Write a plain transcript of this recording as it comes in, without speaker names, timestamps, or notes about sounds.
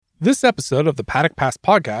This episode of the Paddock Pass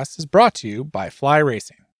podcast is brought to you by Fly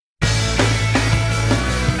Racing.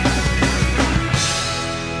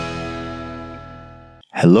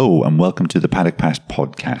 Hello and welcome to the Paddock Pass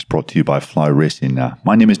podcast brought to you by Fly Racing.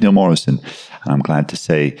 My name is Neil Morrison and I'm glad to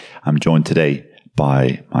say I'm joined today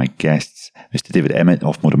by my guests, Mr. David Emmett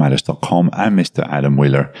of Motormatters.com and Mr. Adam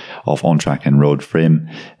Wheeler of On Track and Road Frame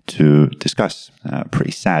to discuss a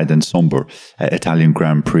pretty sad and somber Italian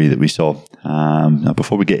Grand Prix that we saw. Now,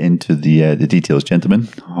 before we get into the details, gentlemen,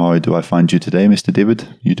 how do I find you today, Mr. David?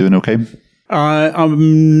 You doing okay?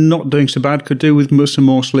 I'm not doing so bad. Could do with some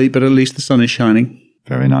more sleep, but at least the sun is shining.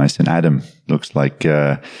 Very nice. And Adam, looks like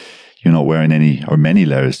you're not wearing any or many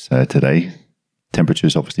layers today.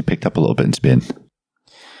 Temperatures obviously picked up a little bit in Spain.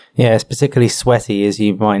 Yeah, it's particularly sweaty, as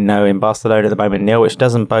you might know, in Barcelona at the moment, Neil, which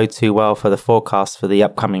doesn't bode too well for the forecast for the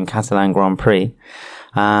upcoming Catalan Grand Prix.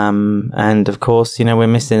 And of course, you know, we're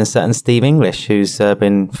missing a certain Steve English, who's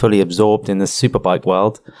been fully absorbed in the superbike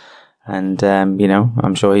world. And, you know,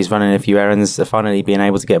 I'm sure he's running a few errands, finally being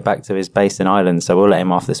able to get back to his base in Ireland. So we'll let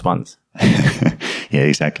him off this once. Yeah,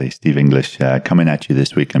 exactly. Steve English coming at you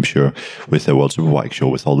this week, I'm sure, with the World Superbike Show,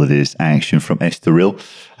 with all of this action from Estoril.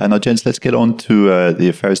 Now, gents, let's get on to the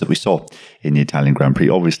affairs that we saw in the Italian Grand Prix.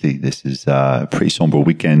 Obviously, this is a pretty somber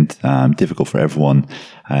weekend, difficult for everyone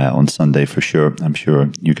on Sunday for sure. I'm sure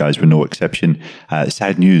you guys were no exception.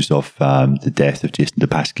 Sad news of the death of Jason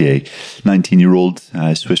Dupasquier, 19-year-old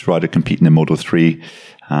Swiss rider competing in Moto3.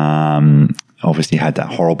 Obviously had that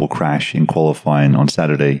horrible crash in qualifying on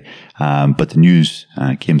Saturday, but the news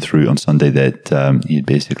came through on Sunday that he had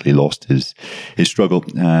basically lost his struggle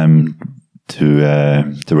to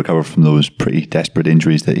recover from those pretty desperate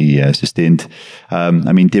injuries that he sustained. I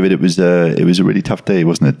mean, David, it was a really tough day,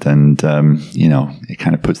 wasn't it? And you know, it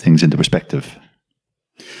kind of puts things into perspective.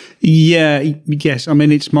 Yeah, yes. I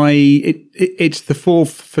mean, it's it's the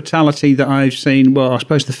fourth fatality that I've seen. Well, I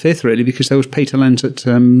suppose the fifth really, because there was Peter Lenz at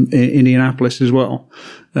Indianapolis as well.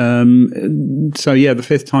 So yeah, the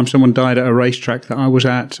fifth time someone died at a racetrack that I was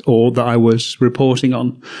at or that I was reporting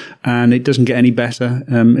on, and it doesn't get any better.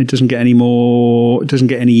 It doesn't get any more. It doesn't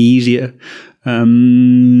get any easier.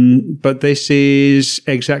 But this is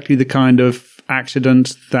exactly the kind of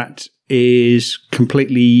accident that is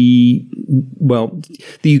completely, well,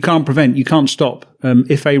 you can't prevent, you can't stop.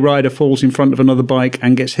 If a rider falls in front of another bike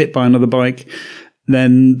and gets hit by another bike,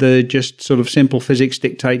 then the just sort of simple physics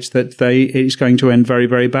dictates that it's going to end very,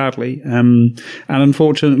 very badly. And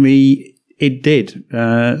unfortunately, it did.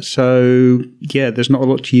 So yeah, there's not a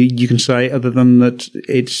lot you can say other than that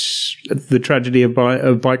it's the tragedy of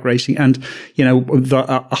bike racing, and you know,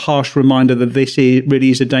 a harsh reminder that this really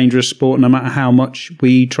is a dangerous sport, no matter how much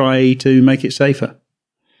we try to make it safer.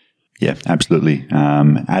 Yeah, absolutely.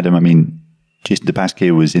 Adam, I mean, Jason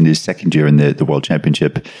Dupasquier was in his second year in the World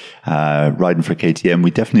Championship, riding for KTM.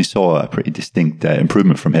 We definitely saw a pretty distinct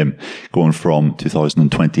improvement from him going from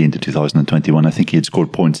 2020 into 2021. I think he had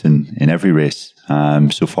scored points in every race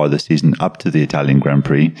so far this season up to the Italian Grand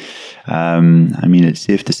Prix. I mean, it's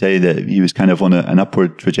safe to say that he was kind of on an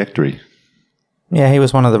upward trajectory. Yeah, he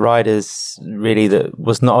was one of the riders really that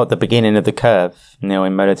was not at the beginning of the curve, you know,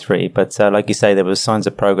 in Moto3. But like you say, there was signs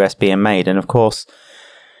of progress being made. And of course,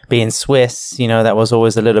 being Swiss, you know, that was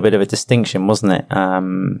always a little bit of a distinction, wasn't it?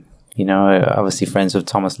 You know, obviously friends with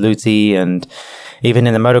Thomas Luthi, and even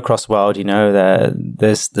in the motocross world, you know,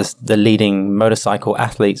 there's the leading motorcycle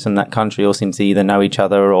athletes in that country all seem to either know each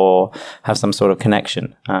other or have some sort of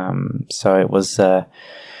connection. So it was,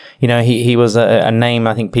 you know, he was a name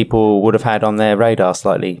I think people would have had on their radar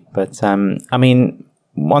slightly. But I mean,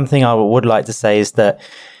 one thing I would like to say is that,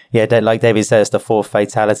 yeah, like David says, the fourth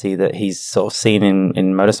fatality that he's sort of seen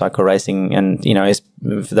in motorcycle racing, and you know, it's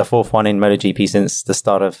the fourth one in MotoGP since the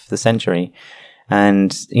start of the century.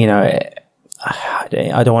 And you know, I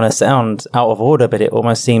don't want to sound out of order, but it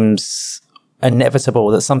almost seems inevitable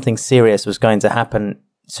that something serious was going to happen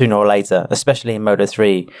sooner or later, especially in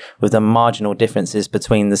Moto3, with the marginal differences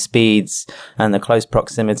between the speeds and the close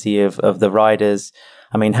proximity of the riders.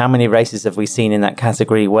 I mean, how many races have we seen in that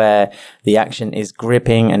category where the action is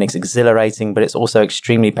gripping and it's exhilarating, but it's also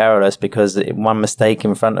extremely perilous because one mistake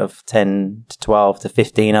in front of 10 to 12 to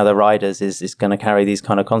 15 other riders is going to carry these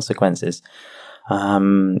kind of consequences. You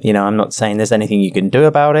know, I'm not saying there's anything you can do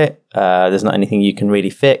about it. There's not anything you can really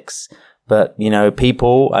fix. But, you know,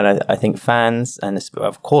 people, and I think fans, and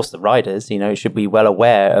of course the riders, you know, should be well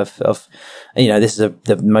aware of you know, this is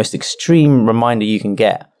the most extreme reminder you can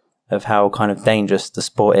get of how kind of dangerous the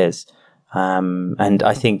sport is. And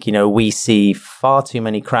I think, you know, we see far too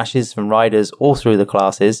many crashes from riders all through the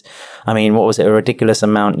classes. I mean, what was it? A ridiculous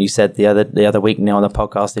amount you said the other week now on the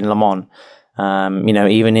podcast in Le Mans.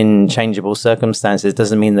 Even in changeable circumstances,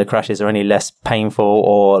 doesn't mean the crashes are any less painful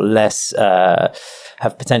or less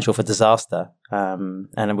have potential for disaster.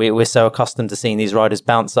 And we're so accustomed to seeing these riders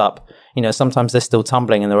bounce up. Sometimes they're still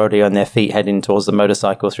tumbling and they're already on their feet heading towards the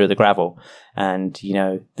motorcycle through the gravel. And,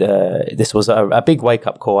 this was a big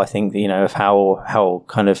wake-up call, I think, of how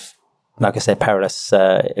kind of, like I said, perilous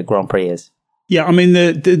Grand Prix is. Yeah, I mean,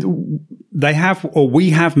 we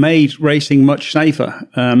have made racing much safer.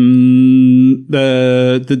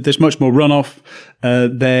 There's much more runoff.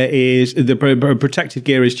 There is the protective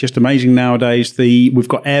gear is just amazing nowadays. We've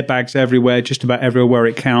got airbags everywhere, just about everywhere where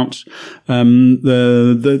it counts.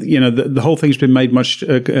 The whole thing's been made much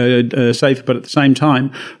safer, but at the same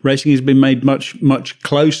time, racing has been made much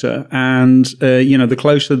closer. And the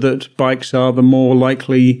closer that bikes are, the more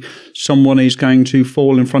likely someone is going to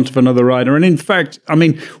fall in front of another rider. And in fact, I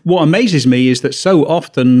mean, what amazes me is that so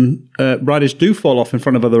often riders do fall off in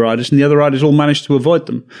front of other riders, and the other riders all manage to avoid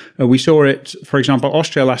them. We saw it, for example,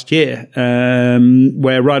 Austria last year,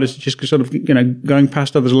 where riders are just sort of, going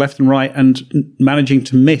past others left and right and managing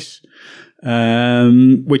to miss,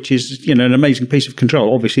 which is, an amazing piece of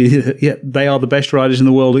control. Obviously, they are the best riders in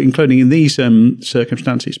the world, including in these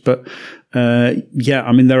circumstances. But I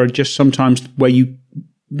mean, there are just sometimes where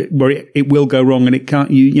it will go wrong and it can't.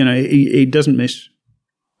 It doesn't miss.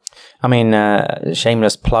 I mean,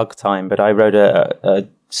 shameless plug time, but I wrote a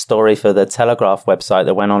story for the Telegraph website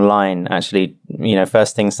that went online, actually,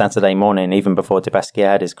 first thing Saturday morning, even before De Basquiat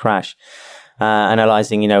had his crash,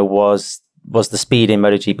 analysing, was the speed in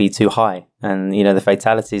MotoGP too high? And, the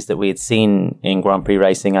fatalities that we had seen in Grand Prix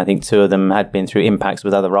racing, I think 2 of them had been through impacts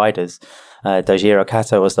with other riders. Daijiro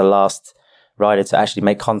Kato was the last rider to actually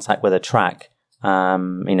make contact with a track,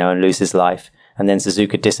 and lose his life. And then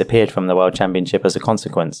Suzuka disappeared from the World Championship as a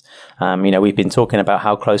consequence. We've been talking about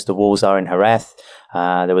how close the walls are in Jerez.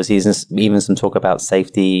 There was even some talk about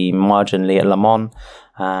safety marginally at Le Mans.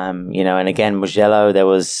 And again, Mugello, there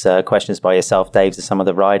was questions by yourself, Dave, to some of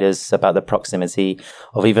the riders about the proximity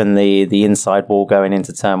of even the inside wall going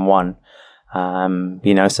into turn 1.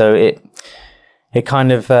 So it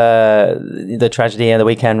kind of, the tragedy of the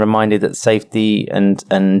weekend reminded that safety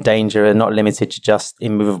and danger are not limited to just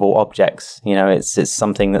immovable objects. It's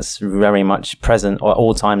something that's very much present at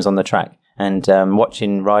all times on the track. And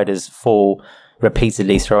watching riders fall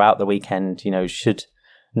repeatedly throughout the weekend, should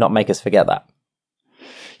not make us forget that.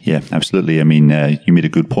 Yeah, absolutely. I mean, you made a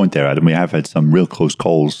good point there, Adam. We have had some real close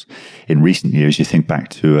calls in recent years. You think back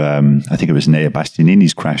to, I think it was Nea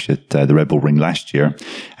Bastianini's crash at the Red Bull Ring last year.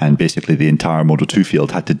 And basically the entire Moto2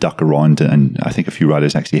 field had to duck around. And I think a few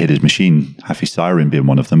riders actually hit his machine, Hafi Siren being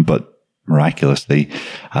one of them. But miraculously,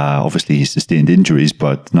 obviously he sustained injuries,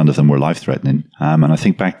 but none of them were life-threatening. And I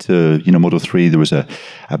think back to, Moto3, there was a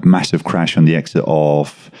massive crash on the exit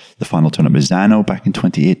of the final turn at Misano back in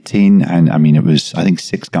 2018. And I mean, I think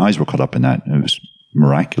 6 guys were caught up in that. It was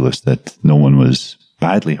miraculous that no one was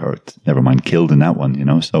badly hurt, never mind killed in that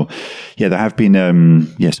one, So, yeah, there have been,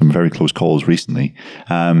 some very close calls recently.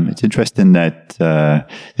 It's interesting that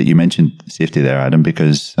you mentioned safety there, Adam,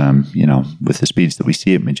 because, with the speeds that we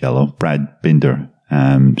see at Mugello, Brad Binder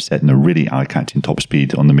setting a really eye-catching top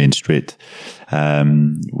speed on the main straight.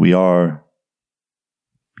 We are,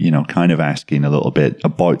 kind of asking a little bit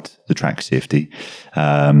about the track safety.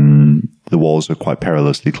 The walls are quite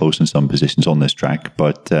perilously close in some positions on this track.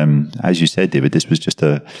 But as you said, David, this was just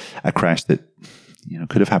a crash that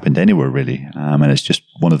could have happened anywhere, really. And it's just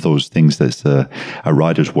one of those things that's a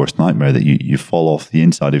rider's worst nightmare, that you fall off the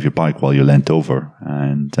inside of your bike while you're leant over.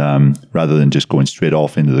 And rather than just going straight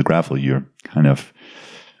off into the gravel, you're kind of,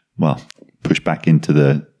 pushed back into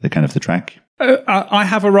the kind of the track. I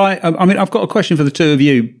have a right. I mean, I've got a question for the two of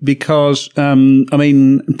you because,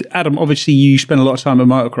 Adam, obviously you spend a lot of time at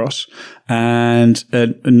motocross, and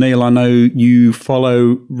Neil, I know you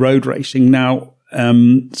follow road racing. Now,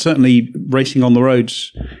 certainly racing on the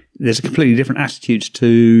roads, there's a completely different attitude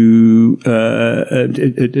to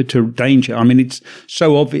danger. I mean, it's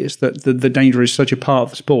so obvious that the danger is such a part of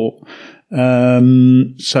the sport.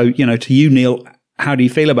 So, to you, Neil, how do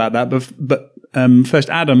you feel about that? But first,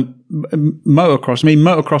 Adam, motocross. I mean,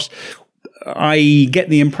 motocross, I get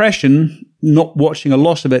the impression, not watching a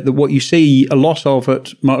lot of it, that what you see a lot of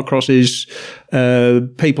at motocross is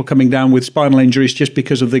people coming down with spinal injuries just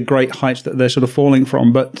because of the great heights that they're sort of falling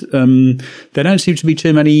from. But there don't seem to be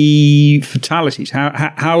too many fatalities.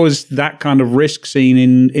 How is that kind of risk seen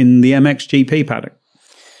in the MXGP paddock?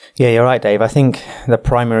 Yeah, you're right, Dave. I think the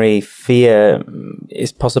primary fear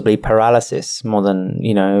is possibly paralysis more than,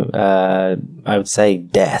 I would say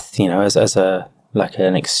death, as a like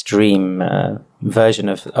an extreme version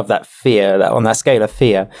of that fear, that on that scale of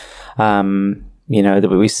fear. That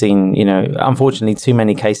we've seen, unfortunately, too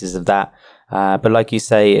many cases of that. But like you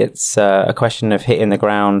say, it's a question of hitting the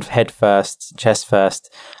ground head first, chest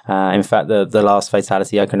first. In fact, the last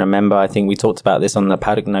fatality I can remember, I think we talked about this on the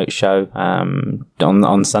Paddock Note show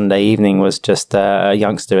on Sunday evening, was just a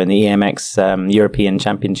youngster in the EMX European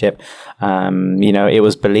Championship. It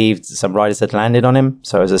was believed some riders had landed on him.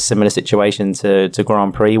 So it was a similar situation to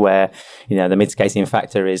Grand Prix where, the mitigating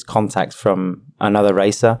factor is contact from another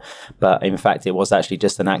racer. But in fact, it was actually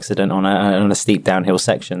just an accident on a steep downhill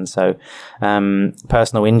section. So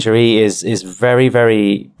personal injury is very,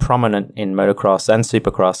 very prominent in motocross and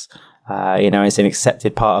supercross. It's an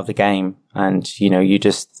accepted part of the game, and you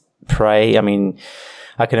just pray. I mean,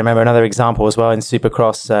 I can remember another example as well in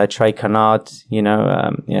supercross, Trey Canard,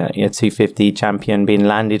 250 champion, being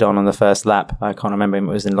landed on the first lap. I can't remember him,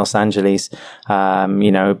 it was in Los Angeles.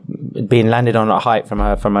 Being landed on a height from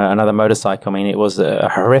another motorcycle. I mean, it was a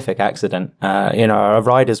horrific accident. A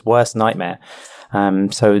rider's worst nightmare.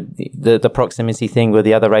 So the proximity thing with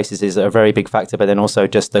the other races is a very big factor, but then also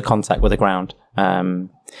just the contact with the ground.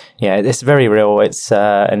 It's very real. It's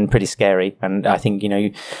and pretty scary. And I think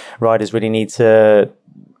riders really need to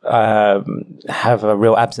have a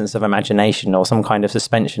real absence of imagination or some kind of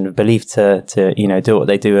suspension of belief to do what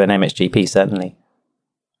they do in MXGP, certainly.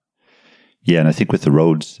 Yeah, and I think with the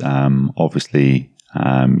roads, obviously,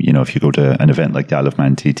 if you go to an event like the Isle of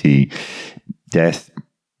Man TT, death,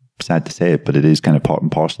 sad to say it, but it is kind of part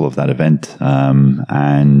and parcel of that event.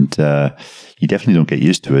 And you definitely don't get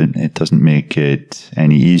used to it. It doesn't make it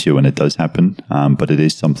any easier when it does happen. But it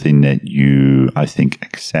is something that you, I think,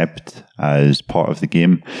 accept as part of the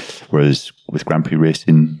game. Whereas with Grand Prix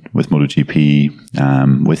racing, with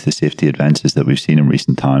MotoGP, with the safety advances that we've seen in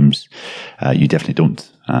recent times, you definitely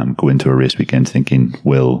don't go into a race weekend thinking,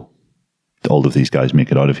 will all of these guys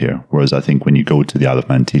make it out of here? Whereas I think when you go to the Isle of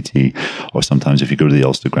Man TT, or sometimes if you go to the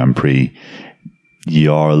Ulster Grand Prix,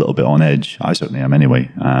 you are a little bit on edge. I certainly am anyway,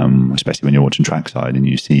 especially when you're watching trackside and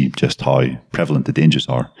you see just how prevalent the dangers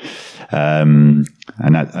are. And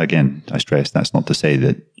that, again, I stress, that's not to say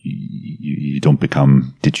that you don't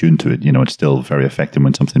become detuned to it. It's still very affecting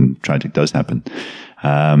when something tragic does happen.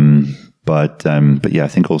 But yeah, I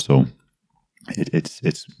think also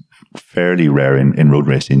it's fairly rare in road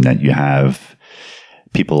racing that you have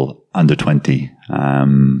people under 20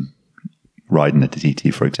 riding at the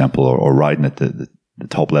TT, for example, or riding at the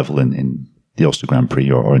top level in the Ulster Grand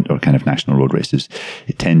Prix or kind of national road races.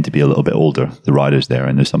 It tend to be a little bit older, the riders there,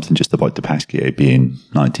 and there's something just about the Pasquier being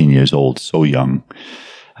 19 years old, so young,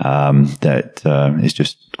 that is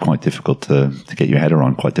just quite difficult to get your head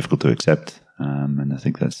around, quite difficult to accept. And I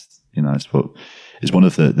think that's what is one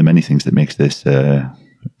of the many things that makes this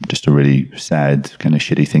just a really sad, kind of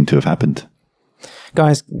shitty thing to have happened.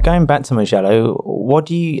 Guys, going back to Mugello,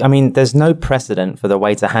 there's no precedent for the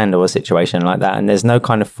way to handle a situation like that, and there's no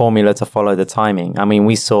kind of formula to follow the timing. I mean,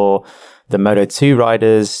 we saw the Moto2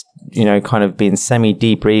 riders, kind of being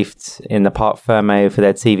semi-debriefed in the Parc Fermé for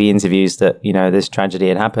their TV interviews that, this tragedy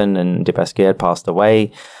had happened and De Pasquier had passed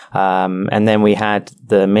away. And then we had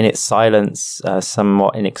the minute silence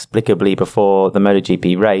somewhat inexplicably before the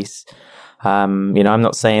MotoGP race. I'm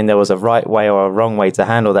not saying there was a right way or a wrong way to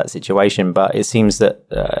handle that situation, but it seems that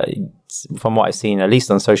from what I've seen, at least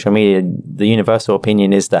on social media, the universal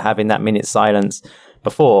opinion is that having that minute silence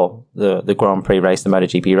before the Grand Prix race, the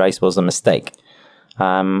MotoGP race, was a mistake.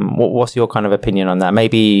 What's your kind of opinion on that?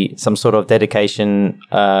 Maybe some sort of dedication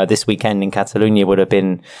this weekend in Catalonia would have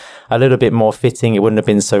been a little bit more fitting. It wouldn't have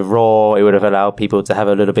been so raw. It would have allowed people to have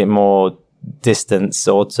a little bit more distance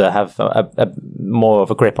or to have a more of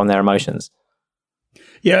a grip on their emotions.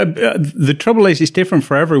 Yeah, the trouble is it's different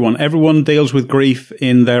for everyone. Everyone deals with grief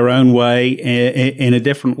in their own way, in a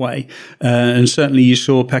different way. And certainly you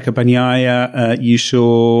saw Pecco Bagnaia, you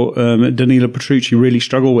saw Danilo Petrucci really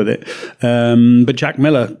struggle with it. But Jack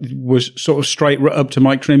Miller was sort of straight up to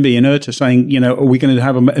Mike Trimby and IRTA saying, are we going to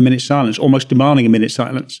have a minute silence, almost demanding a minute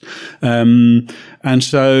silence. And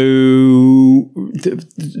so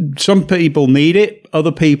some people need it.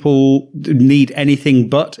 Other people need anything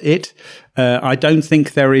but it. I don't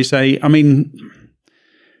think there is no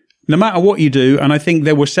matter what you do, and I think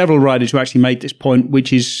there were several riders who actually made this point,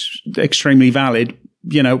 which is extremely valid.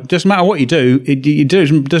 Doesn't matter what you do, it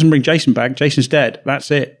doesn't bring Jason back. Jason's dead. That's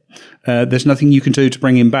it. There's nothing you can do to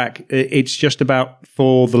bring him back. It's just about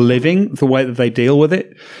for the living, the way that they deal with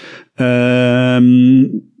it. How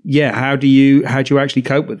do you actually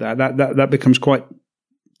cope with that? That becomes quite.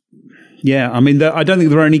 Yeah, I don't think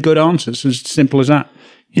there are any good answers. As simple as that.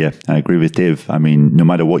 Yeah, I agree with Dave. I mean, no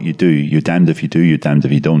matter what you do, you're damned if you do, you're damned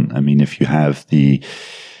if you don't. I mean, if you have the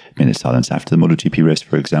minute silence after the MotoGP race,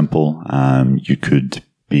 for example, you could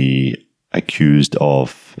be accused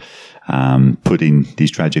of putting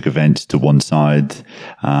these tragic events to one side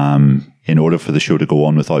in order for the show to go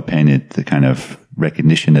on without paying it the kind of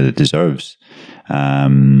recognition that it deserves.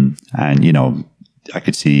 And, you know, I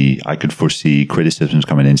could foresee criticisms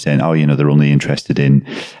coming in saying, oh, you know, they're only interested in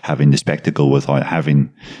having the spectacle without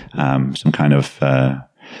having some kind of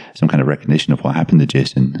recognition of what happened to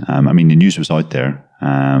Jason. I mean, the news was out there,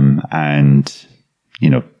 and, you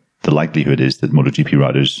know, the likelihood is that MotoGP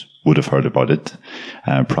riders would have heard about it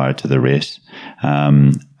prior to the race.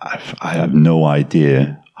 I have no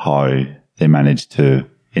idea how they managed to,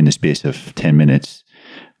 in the space of 10 minutes,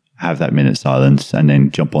 have that minute silence and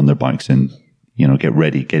then jump on their bikes and, you know, get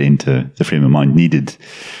ready, get into the frame of mind needed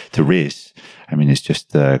to race. I mean, it's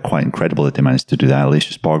just quite incredible that they managed to do that.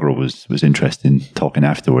 Aleix Espargaro was interested in talking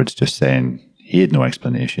afterwards, just saying he had no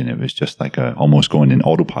explanation. It was just like almost going in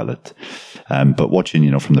autopilot. But watching, you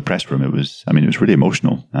know, from the press room, it was really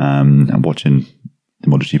emotional. And watching the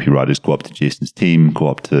MotoGP riders go up to Jason's team, go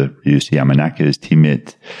up to Ryuichi Yamanaka, his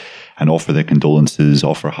teammate, and offer their condolences,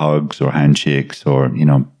 offer hugs or handshakes or, you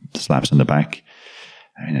know, slaps on the back.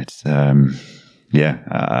 I mean, it's...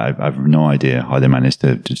 I've no idea how they managed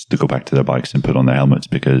to go back to their bikes and put on their helmets,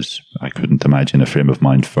 because I couldn't imagine a frame of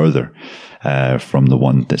mind further from the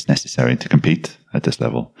one that's necessary to compete at this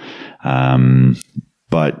level.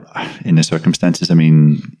 But in the circumstances, I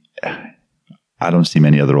mean, I don't see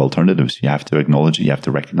many other alternatives. You have to acknowledge it. You have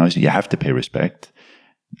to recognize it. You have to pay respect.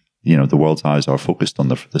 You know, the world's eyes are focused on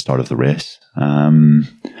the start of the race.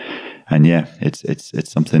 And yeah,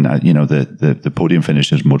 it's something that, you know, the podium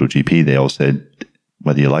finishers MotoGP, they all said,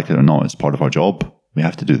 whether you like it or not, it's part of our job. We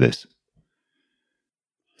have to do this.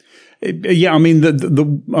 Yeah, I mean,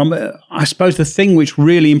 I suppose the thing which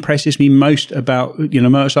really impresses me most about, you know,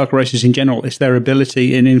 motorcycle races in general is their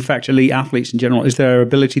ability, and in fact, elite athletes in general, is their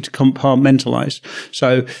ability to compartmentalize.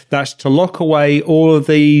 So that's to lock away all of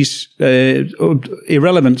these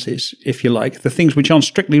irrelevancies, if you like, the things which aren't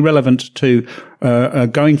strictly relevant to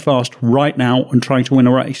going fast right now and trying to win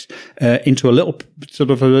a race, into a little sort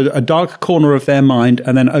of a dark corner of their mind,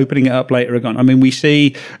 and then opening it up later again. I mean, we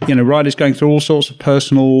see, you know, riders going through all sorts of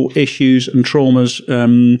personal issues and traumas,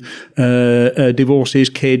 divorces,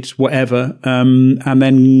 kids, whatever, and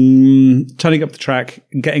then turning up the track,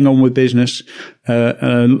 getting on with business,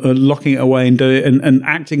 locking it away and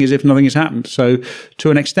acting as if nothing has happened. So to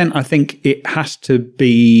an extent, I think it has to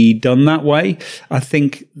be done that way. I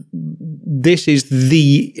think this is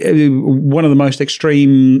one of the most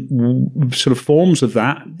extreme sort of forms of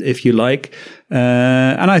that, if you like.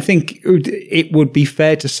 And I think it would be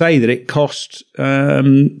fair to say that it cost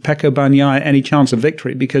Pecco Bagnaia any chance of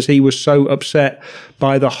victory, because he was so upset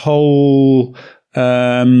by the whole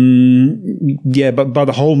by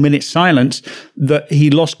the whole minute silence that he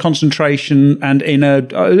lost concentration, and in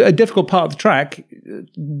a difficult part of the track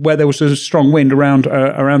where there was a strong wind around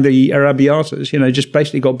the Arrabbiatas, you know, just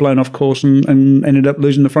basically got blown off course and ended up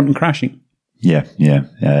losing the front and crashing. Yeah,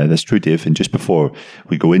 that's true, Dave. And just before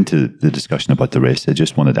we go into the discussion about the race, I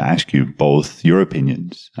just wanted to ask you both your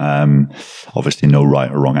opinions. Obviously, no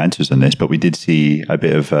right or wrong answers on this, but we did see a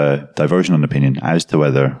bit of a diversion on opinion as to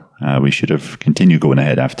whether we should have continued going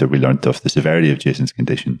ahead after we learned of the severity of Jason's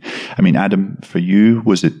condition. I mean, Adam, for you,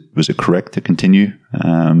 was it correct to continue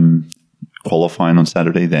qualifying on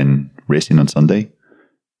Saturday, then racing on Sunday,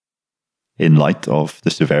 in light of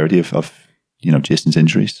the severity of you know, Jason's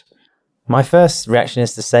injuries? My first reaction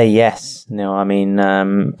is to say yes. You know, I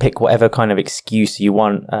mean, pick whatever kind of excuse you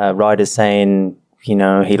want. Riders saying, you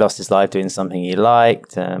know, he lost his life doing something he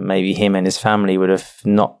liked. Maybe him and his family would have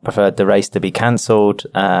not preferred the race to be cancelled,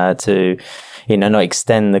 to, you know, not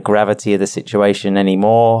extend the gravity of the situation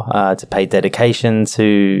anymore, to pay dedication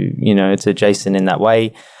to, you know, to Jason in that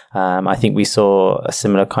way. I think we saw a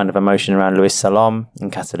similar kind of emotion around Luis Salom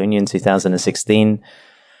in Catalonia in 2016.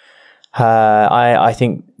 I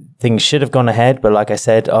think things should have gone ahead, but like I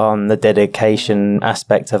said, on the dedication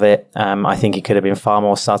aspect of it, I think it could have been far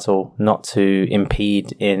more subtle, not to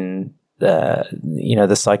impede in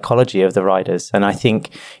the psychology of the riders. And I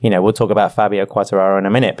think, you know, we'll talk about Fabio Quartararo in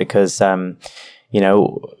a minute, because, you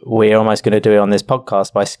know, we're almost going to do it on this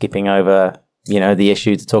podcast by skipping over, you know, the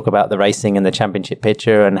issue to talk about the racing and the championship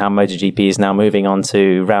picture and how MotoGP is now moving on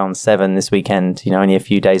to round 7 this weekend, you know, only a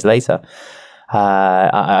few days later.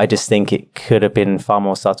 I just think it could have been far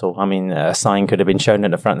more subtle. I mean, a sign could have been shown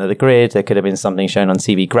at the front of the grid. There could have been something shown on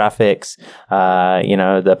TV graphics.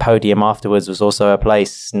 The podium afterwards was also a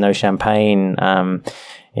place, no champagne.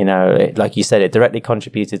 Like you said, it directly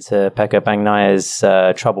contributed to Pecco Bagnaia's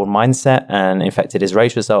troubled mindset and affected his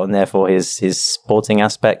race result and therefore his sporting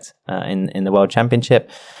aspect in the World Championship.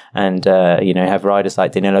 And, have riders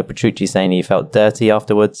like Danilo Petrucci saying he felt dirty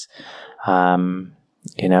afterwards.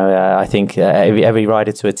 I think every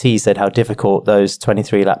rider to a T said how difficult those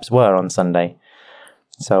 23 laps were on Sunday.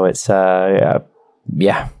 So it's, I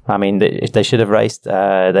mean, if they should have raced,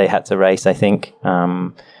 they had to race, I think.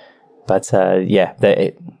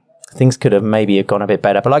 Things could have maybe gone a bit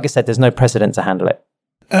better. But like I said, there's no precedent to handle it.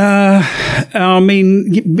 I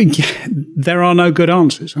mean, there are no good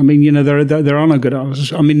answers. I mean, there are no good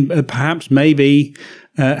answers. I mean, perhaps maybe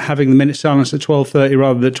having the minute silence at 12:30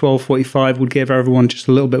 rather than 12:45 would give everyone just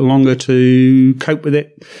a little bit longer to cope with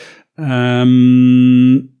it.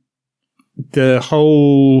 The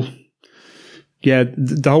whole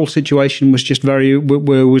situation was just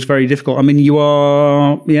very difficult. I mean, you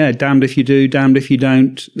are, damned if you do, damned if you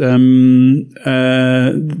don't.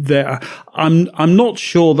 I'm not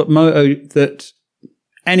sure that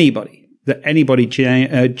anybody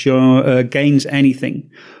gains anything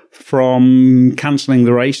from cancelling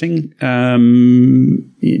the racing.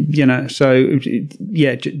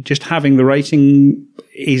 Just having the racing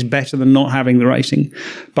is better than not having the racing.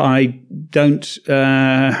 But I don't.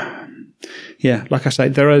 Like I say,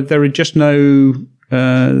 there are just no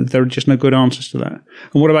good answers to that.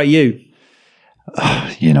 And what about you?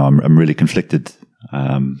 I'm really conflicted.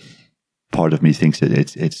 Part of me thinks that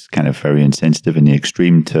it's kind of very insensitive in the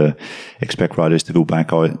extreme to expect riders to go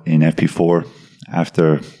back out in FP4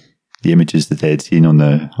 after the images that they had seen on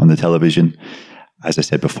the television. As I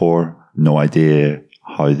said before, no idea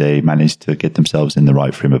how they managed to get themselves in the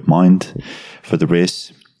right frame of mind for the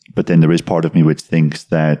race. But then there is part of me which thinks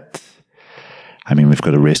that, I mean, we've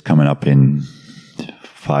got a race coming up in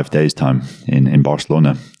 5 days' time in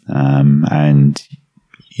Barcelona, and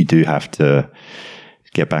you do have to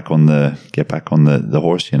get back on the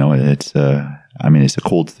horse. It's it's a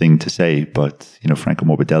cold thing to say, but Franco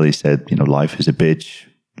Morbidelli said, life is a bitch,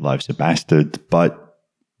 life's a bastard, but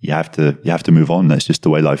you have to move on. That's just the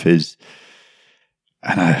way life is.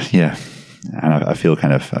 And I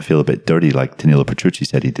feel a bit dirty, like Danilo Petrucci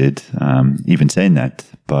said he did, even saying that.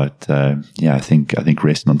 But I think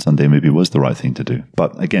racing on Sunday maybe was the right thing to do.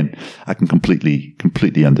 But again, I can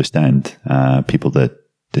completely understand people that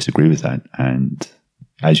disagree with that. And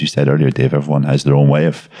as you said earlier, Dave, everyone has their own way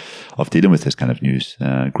of dealing with this kind of news,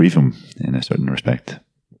 grieving in a certain respect.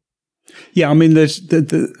 Yeah, I mean, there's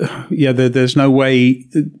no way,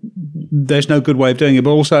 there's no good way of doing it.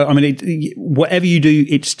 But also, I mean, whatever you do,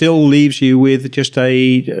 it still leaves you with just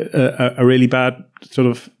a really bad sort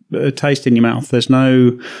of taste in your mouth. There's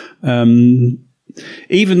no,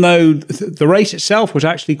 even though the race itself was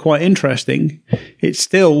actually quite interesting, it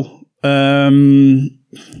still,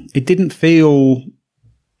 it didn't feel.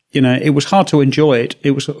 It was hard to enjoy it.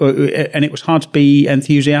 It was hard to be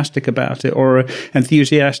enthusiastic about it or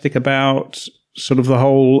enthusiastic about sort of the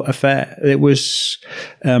whole affair. It was,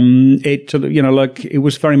 it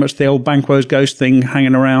was very much the old Banquo's ghost thing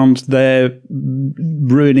hanging around there,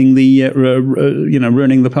 ruining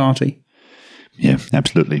the party. Yeah,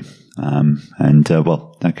 absolutely.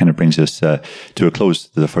 That kind of brings us to a close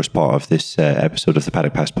to the first part of this episode of the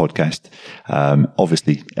Paddock Pass podcast.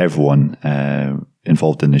 Obviously, everyone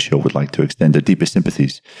involved in the show would like to extend their deepest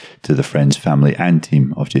sympathies to the friends, family, and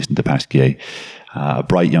team of Jason Dupasquier. A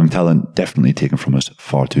bright young talent, definitely taken from us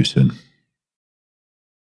far too soon.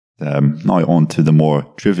 Now on to the more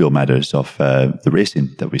trivial matters of the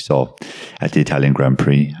racing that we saw at the Italian Grand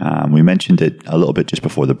Prix. We mentioned it a little bit just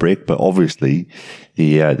before the break, but obviously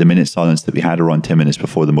the minute silence that we had around 10 minutes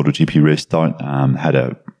before the MotoGP race start had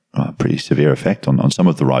a pretty severe effect on some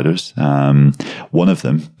of the riders. One of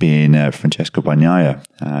them being Francesco Bagnaia,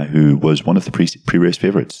 who was one of the pre-race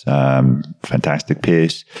favourites. Fantastic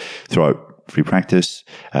pace throughout free practice,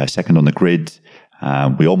 second on the grid.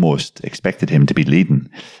 We almost expected him to be leading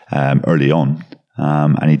early on,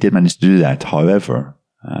 and he did manage to do that. However,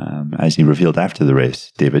 as he revealed after the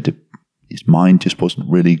race, David, his mind just wasn't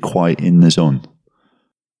really quite in the zone.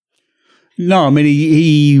 No, I mean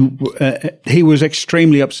he was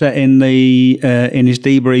extremely upset in his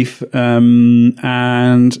debrief,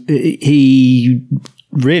 and he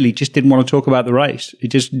really just didn't want to talk about the race. He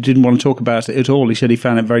just didn't want to talk about it at all. He said he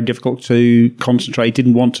found it very difficult to concentrate,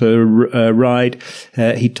 didn't want to ride.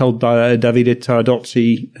 He told Davide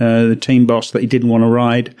Tardozzi, the team boss, that he didn't want to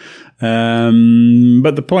ride.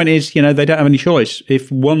 But the point is, they don't have any choice.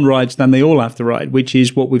 If one rides, then they all have to ride, which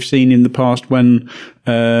is what we've seen in the past when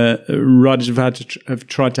riders have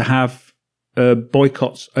tried to have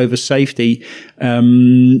boycotts over safety.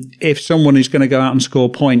 If someone is going to go out and score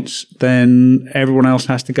points, then everyone else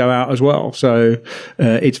has to go out as well. So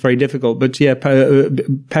it's very difficult. But yeah,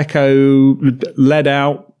 Pecco led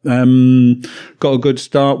out, got a good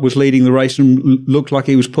start, was leading the race and looked like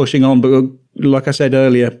he was pushing on, but like I said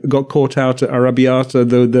earlier, got caught out at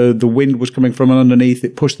Arrabbiata. The wind was coming from underneath.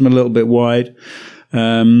 It pushed them a little bit wide.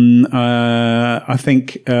 I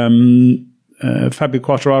think Fabio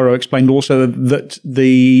Quartararo explained also that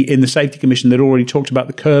in the safety commission they'd already talked about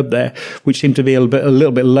the curb there, which seemed to be a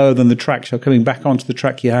little bit lower than the track. So coming back onto the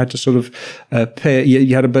track, you had to sort of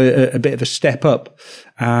you had a bit of a step up,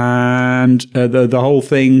 and the whole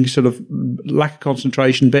thing sort of lack of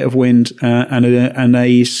concentration, bit of wind, and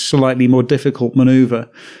a slightly more difficult manoeuvre.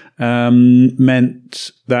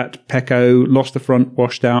 Meant that Pecco lost the front,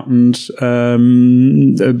 washed out, and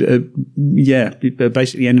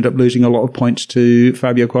basically ended up losing a lot of points to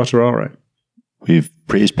Fabio Quartararo. We've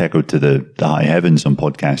praised Pecco to the high heavens on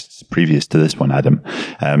podcasts previous to this one, Adam.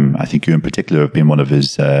 I think you in particular have been one of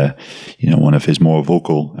his more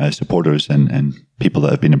vocal supporters and people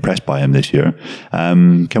that have been impressed by him this year.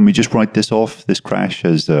 Can we just write this off, this crash,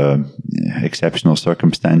 as exceptional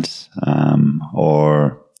circumstance,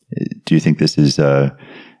 or do you think this is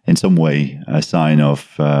in some way a sign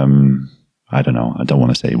of, I don't know, I don't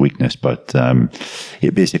want to say weakness, but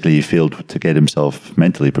it basically he failed to get himself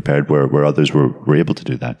mentally prepared where others were able to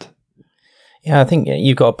do that? Yeah, I think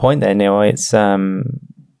you've got a point there, Neil. It's,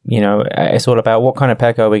 it's all about what kind of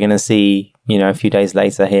Pecco we're going to see, a few days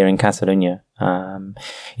later here in Catalonia.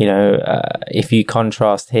 If you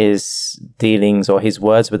contrast his dealings or his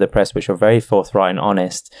words with the press, which were very forthright and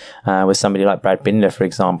honest, with somebody like Brad Binder, for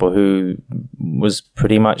example, who was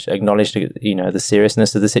pretty much acknowledged, the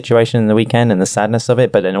seriousness of the situation in the weekend and the sadness of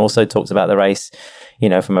it, but then also talked about the race,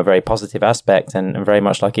 from a very positive aspect and very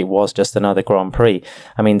much like it was just another Grand Prix.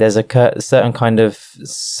 I mean, there's a certain kind of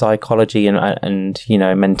psychology and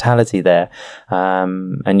mentality there.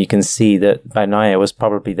 And you can see that Bagnaia was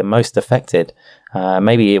probably the most affected.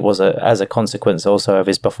 Maybe it was as a consequence also of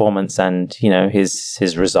his performance and,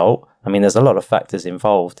 his result. I mean, there's a lot of factors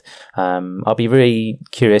involved. I'll be really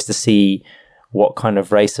curious to see what kind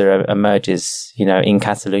of racer emerges, in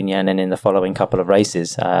Catalonia and then in the following couple of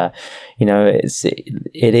races. It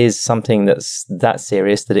is something that's that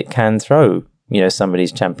serious that it can throw,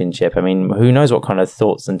 somebody's championship. I mean, who knows what kind of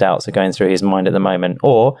thoughts and doubts are going through his mind at the moment,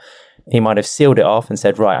 or he might have sealed it off and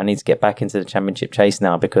said, right, I need to get back into the championship chase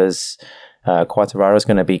now because Quartararo is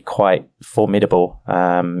going to be quite formidable,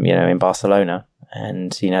 in Barcelona.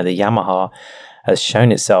 And, the Yamaha has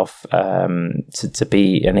shown itself to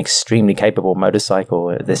be an extremely capable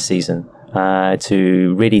motorcycle this season.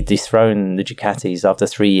 To really dethrone the Ducatis after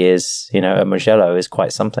 3 years, at Mugello is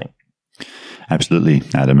quite something. Absolutely,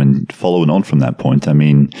 Adam. And following on from that point, I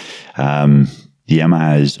mean, the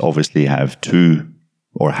Yamahas obviously had two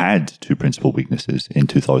principal weaknesses in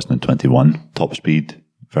 2021. Top speed,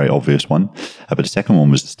 very obvious one. But the second one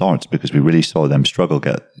was the starts, because we really saw them struggle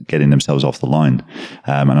getting themselves off the line.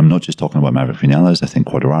 And I'm not just talking about Maverick Vinales. I think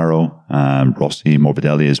Quartararo, Rossi,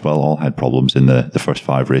 Morbidelli as well, all had problems in the first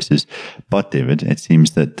 5 races. But, David, it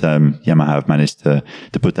seems that Yamaha have managed to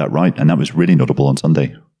put that right. And that was really notable on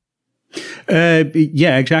Sunday.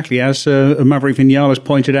 Yeah, exactly. As Maverick Vinales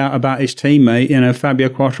pointed out about his teammate, Fabio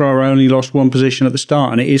Quartararo only lost 1 position at the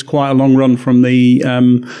start, and it is quite a long run from the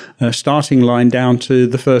starting line down to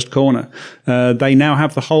the first corner. They now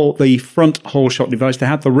have the front whole shot device. They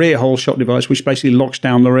have the rear whole shot device, which basically locks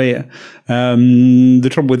down the rear. The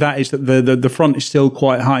trouble with that is that the front is still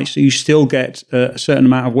quite high, so you still get a certain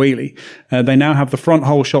amount of wheelie. They now have the front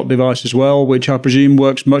whole shot device as well, which I presume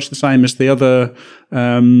works much the same as the other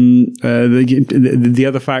the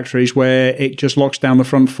other factories, where it just locks down the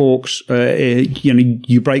front forks.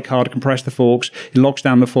 You brake hard, compress the forks, it locks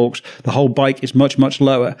down the forks. The whole bike is much, much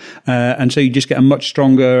lower, and so you just get a much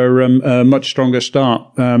stronger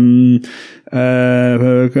start.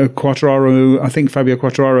 Quartararo, I think Fabio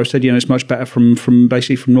Quartararo said, it's much better from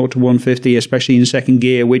basically from 0 to 150, especially in second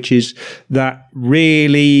gear, which is that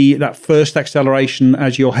first acceleration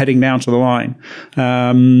as you're heading down to the line.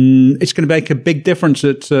 It's going to make a big difference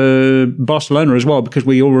at Barcelona as well, because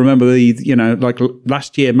we all remember like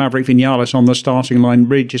last year, Maverick Vinales on the starting line,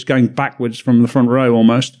 really just going backwards from the front row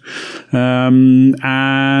almost.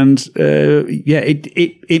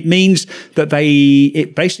 It means that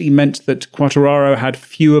it basically meant that Quartararo had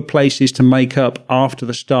fewer places to make up after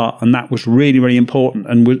the start, and that was really, really important,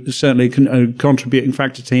 and was certainly a contributing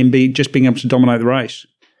factor to him being able to dominate the race.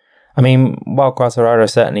 I mean, while Quartararo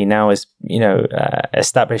certainly now is,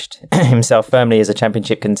 established himself firmly as a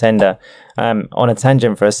championship contender, on a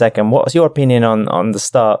tangent for a second, what was your opinion on the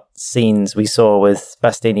start scenes we saw with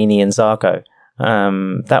Bastianini and Zarco?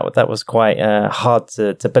 That was quite hard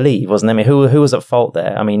to believe, wasn't it? I mean, who was at fault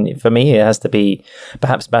there? I mean, for me, it has to be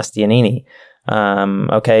perhaps Bastianini.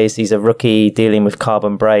 So he's a rookie dealing with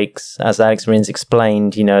carbon brakes. As Alex Rins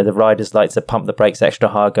explained, the riders like to pump the brakes extra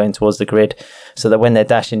hard going towards the grid, so that when they're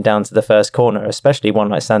dashing down to the first corner, especially one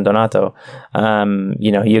like San Donato,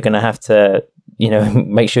 you're going to have to,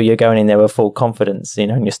 make sure you're going in there with full confidence,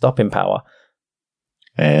 in your stopping power.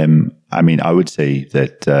 I would say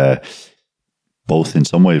that both in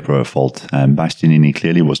some ways were at fault. Bastianini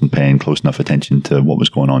clearly wasn't paying close enough attention to what was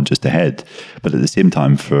going on just ahead. But at the same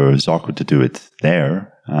time, for Zarco to do it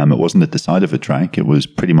there, it wasn't at the side of the track. It was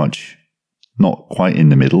pretty much not quite in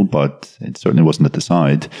the middle, but it certainly wasn't at the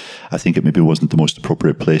side. I think it maybe wasn't the most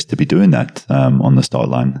appropriate place to be doing that on the start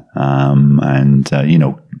line.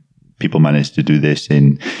 People managed to do this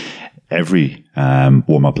in every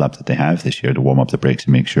warm-up lap that they have this year, to warm up the brakes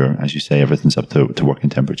and make sure, as you say, everything's up to working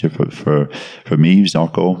temperature. For me,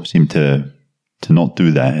 Zarco seemed to not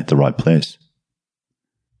do that at the right place.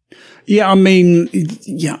 Yeah,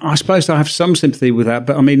 I suppose I have some sympathy with that,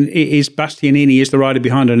 but Bastianini is the rider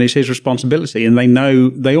behind it, and it's his responsibility, and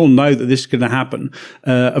they all know that this is going to happen.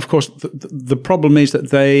 Of course, the problem is that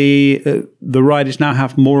the riders now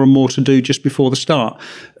have more and more to do just before the start.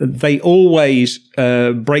 They always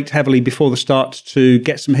braked heavily before the start to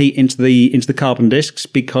get some heat into the carbon discs,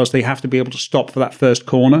 because they have to be able to stop for that first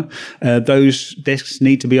corner. Those discs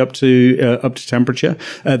need to be up to temperature.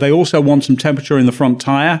 They also want some temperature in the front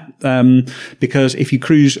tire. Because if you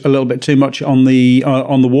cruise a little bit too much on the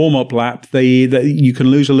warm up lap, you can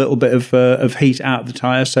lose a little bit of heat out of the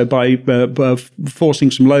tire. So by forcing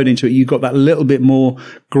some load into it, you've got that little bit more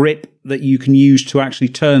grip that you can use to actually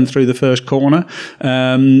turn through the first corner.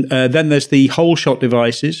 Then there's the whole shot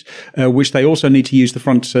devices, which they also need to use the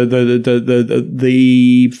front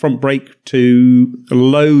the front brake to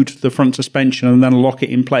load the front suspension and then lock it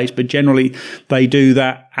in place. But generally, they do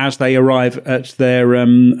that as they arrive at their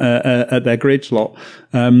grid slot.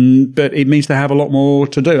 But it means they have a lot more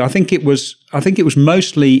to do. I think it was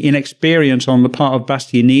mostly inexperience on the part of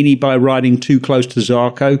Bastianini by riding too close to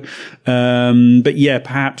Zarco. But yeah,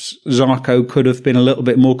 perhaps Zarco could have been a little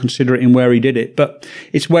bit more considerate in where he did it. But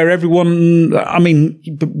it's where everyone,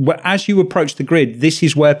 as you approach the grid, this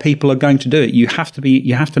is where people are going to do it. You have to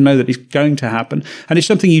know that it's going to happen. And it's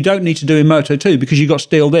something you don't need to do in Moto2, because you've got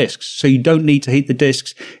steel discs. So you don't need to heat the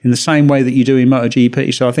discs in the same way that you do in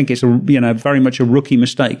MotoGP. So I think it's very much a rookie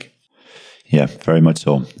mistake. Yeah, very much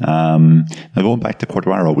so. Now going back to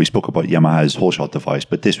Quartararo, we spoke about Yamaha's whole shot device,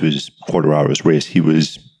 but this was Quartararo's race. He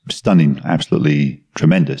was stunning, absolutely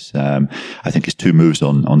tremendous. I think his two moves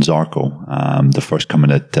on Zarco, the first coming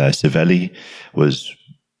at Civelli, was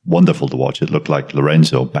wonderful to watch. It looked like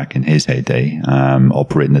Lorenzo back in his heyday,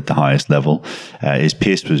 operating at the highest level. His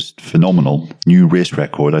pace was phenomenal. New race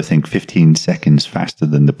record, I think 15 seconds faster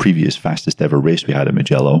than the previous fastest ever race we had at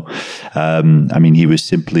Mugello. He was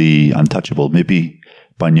simply untouchable. Maybe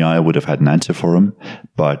Bagnaia would have had an answer for him,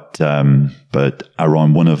 but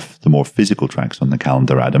around one of the more physical tracks on the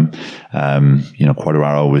calendar, Adam,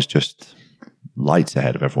 Quartararo was just lights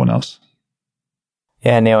ahead of everyone else.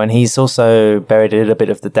 Yeah, Neil, and he's also buried a little bit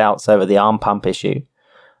of the doubts over the arm pump issue.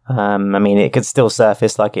 It could still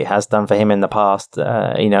surface like it has done for him in the past,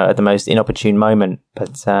 at the most inopportune moment.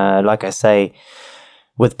 But like I say,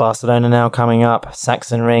 with Barcelona now coming up,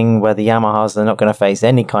 Sachsenring, where the Yamahas are not going to face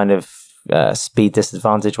any kind of speed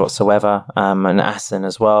disadvantage whatsoever, and Assen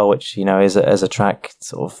as well, which, is a track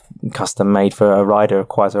sort of custom made for a rider of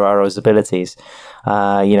Quartararo's abilities.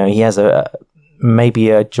 He has maybe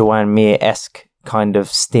a Joan Mir-esque kind of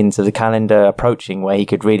stint of the calendar approaching, where he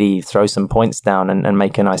could really throw some points down and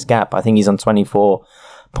make a nice gap. I think he's on 24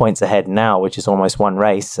 points ahead now, which is almost one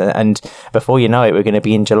race. And before you know it, we're going to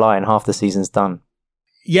be in July and half the season's done.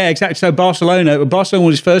 Yeah, exactly. So Barcelona was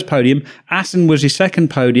his first podium. Assen was his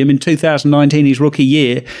second podium in 2019, his rookie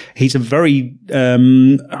year. He's a very,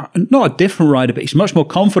 not a different rider, but he's a much more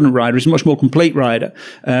confident rider. He's a much more complete rider.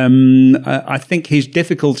 I think his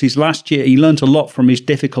difficulties last year, he learned a lot from his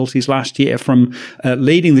difficulties last year from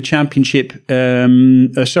leading the championship,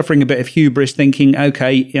 suffering a bit of hubris, thinking,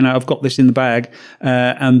 okay, I've got this in the bag,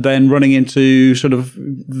 and then running into sort of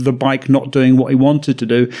the bike not doing what he wanted to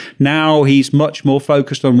do. Now he's much more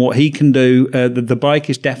focused on what he can do. The bike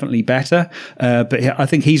is definitely better, but I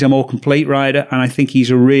think he's a more complete rider, and I think he's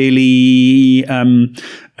a really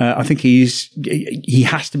I think he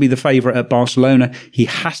has to be the favourite at Barcelona. He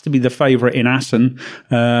has to be the favourite in Assen,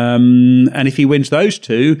 and if he wins those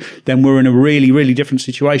two, then we're in a really, really different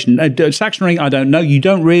situation. Sachsenring, I don't know. You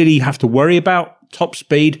don't really have to worry about top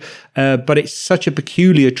speed, but it's such a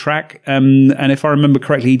peculiar track. And if I remember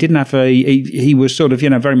correctly, he didn't have he was sort of,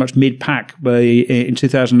 very much mid-pack in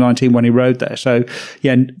 2019 when he rode there. So,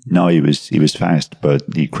 yeah. No, he was fast, but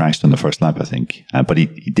he crashed on the first lap, I think. But he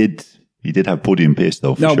did have podium pace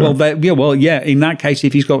though. For sure. In that case,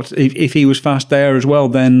 if he was fast there as well,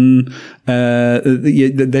 then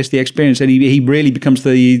there's the experience, and he really becomes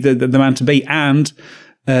the man to beat. And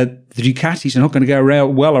the Ducatis are not going to go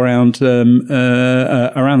around around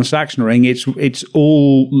the Sachsenring. It's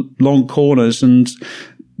all long corners, and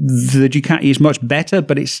the Ducati is much better,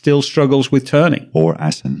 but it still struggles with turning. Or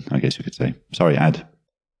Assen, I guess you could say. Sorry, Ad.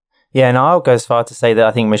 Yeah, and I'll go as far to say that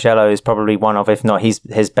I think Mugello is probably one of, if not his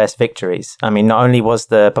best victories. I mean, not only was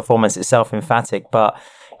the performance itself emphatic, but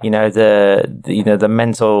the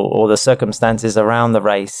mental or the circumstances around the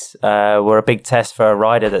race were a big test for a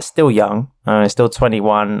rider that's still young, still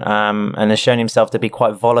 21, and has shown himself to be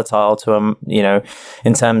quite volatile to him,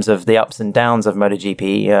 in terms of the ups and downs of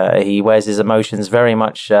MotoGP. He wears his emotions very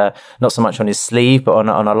much, not so much on his sleeve, but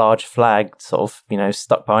on a large flag, sort of,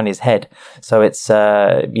 stuck behind his head. So it's,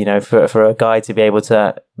 for a guy to be able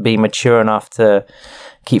to be mature enough to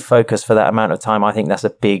keep focused for that amount of time, I think that's a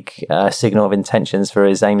big signal of intentions for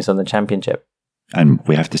his aims on the championship. And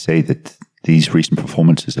we have to say that these recent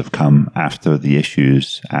performances have come after the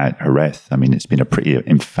issues at Jerez. I mean, it's been a pretty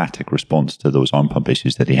emphatic response to those arm pump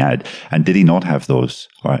issues that he had. And did he not have those,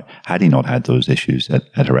 or had he not had those issues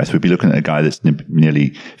at Jerez, we'd be looking at a guy that's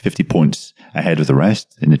nearly 50 points ahead of the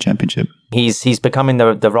rest in the championship. He's becoming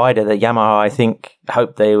the rider that Yamaha, I think,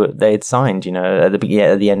 hoped they had signed, at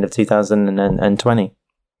the end of 2020.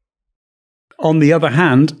 On the other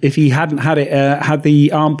hand, if he hadn't had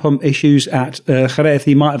the arm pump issues at Jerez,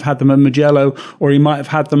 he might have had them at Mugello, or he might have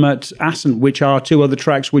had them at Assen, which are two other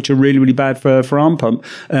tracks which are really, really bad for arm pump.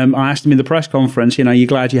 I asked him in the press conference, you're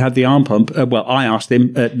glad you had the arm pump? Well, I asked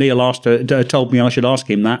him. Neil told me I should ask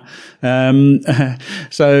him that. And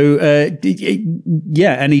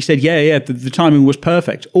he said, the timing was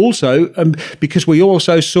perfect. Also, because we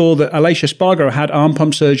also saw that Aleix Espargaro had arm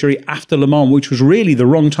pump surgery after Le Mans, which was really the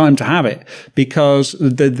wrong time to have it, because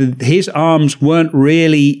his arms weren't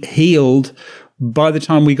really healed by the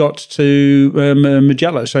time we got to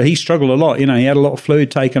Mugello. So he struggled a lot. He had a lot of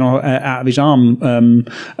fluid taken out of his arm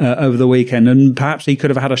over the weekend, and perhaps he could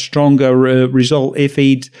have had a stronger result if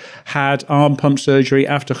he'd had arm pump surgery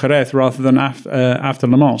after Jerez rather than after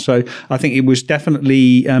Le Mans. So I think it was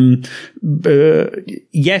definitely,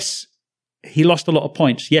 yes, he lost a lot of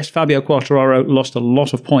points. Yes, Fabio Quartararo lost a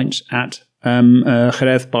lot of points at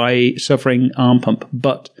Jerez by suffering arm pump,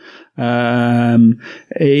 but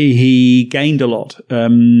he gained a lot.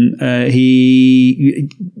 He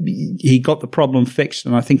got the problem fixed,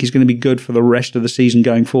 and I think he's going to be good for the rest of the season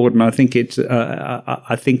going forward. And I think it's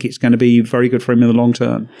going to be very good for him in the long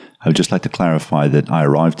term. I would just like to clarify that I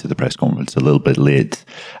arrived to the press conference a little bit late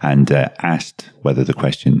and asked whether the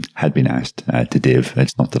question had been asked to Dave.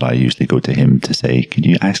 It's not that I usually go to him to say, "Can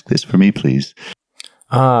you ask this for me, please?"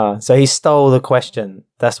 So he stole the question.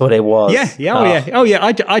 That's what it was. Yeah.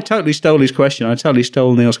 I totally stole his question. I totally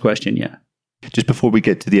stole Neil's question. Yeah. Just before we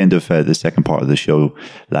get to the end of the second part of the show,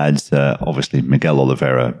 lads, obviously Miguel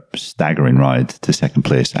Oliveira, staggering ride to second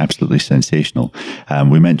place, absolutely sensational.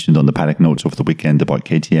 We mentioned on the paddock notes over the weekend about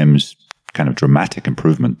KTM's kind of dramatic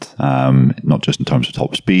improvement, not just in terms of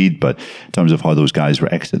top speed, but in terms of how those guys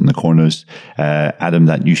were exiting the corners. Adam,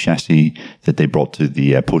 that new chassis that they brought to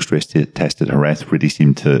the post-race test at Jerez really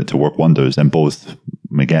seemed to work wonders, and both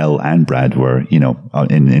Miguel and Brad were,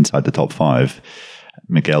 inside the top five.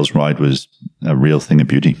 Miguel's ride was a real thing of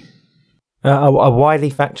beauty. A wily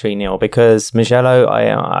factory, Neil, because Mugello,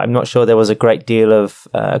 I'm not sure there was a great deal of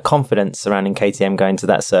confidence surrounding KTM going to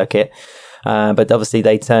that circuit. But obviously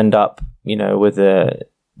they turned up, with the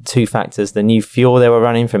two factors, the new fuel they were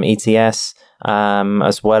running from ETS,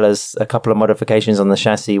 as well as a couple of modifications on the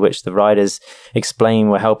chassis, which the riders explain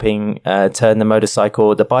were helping turn the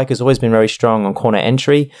motorcycle. The bike has always been very strong on corner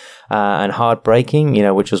entry and hard braking,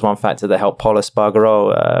 which was one factor that helped Pol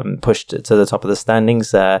Espargaro push to the top of the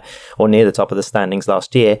standings or near the top of the standings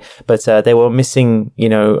last year. But they were missing,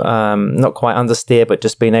 not quite understeer, but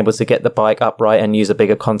just being able to get the bike upright and use a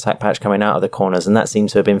bigger contact patch coming out of the corners. And that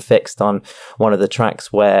seems to have been fixed on one of the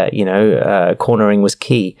tracks where, cornering was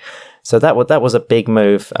key. So that was a big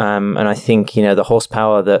move. And I think, the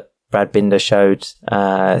horsepower that Brad Binder showed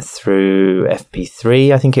through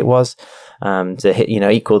FP3, I think it was, to hit,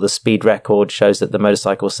 equal the speed record shows that the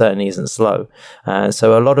motorcycle certainly isn't slow.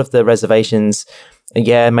 So a lot of the reservations,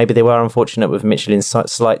 maybe they were unfortunate with Michelin's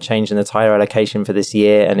slight change in the tyre allocation for this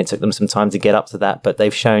year, and it took them some time to get up to that, but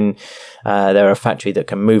they've shown they're a factory that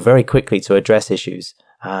can move very quickly to address issues.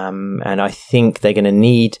 And I think they're going to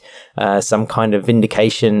need some kind of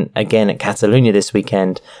vindication again at Catalonia this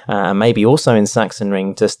weekend, and maybe also in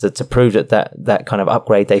Sachsenring, just to prove that kind of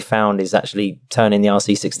upgrade they found is actually turning the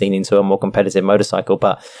RC16 into a more competitive motorcycle.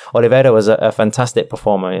 But Oliveira was a fantastic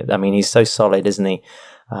performer. I mean, he's so solid, isn't he?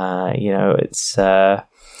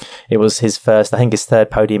 It was his first, I think his third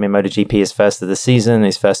podium in MotoGP, his first of the season,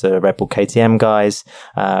 his first of the Red Bull KTM guys.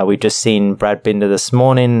 We've just seen Brad Binder this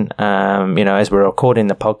morning, as we're recording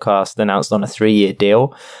the podcast, announced on a 3-year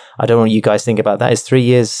deal. I don't know what you guys think about that. Is 3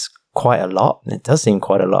 years quite a lot? It does seem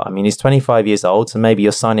quite a lot. I mean, he's 25 years old, so maybe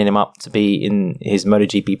you're signing him up to be in his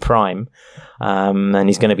MotoGP prime. And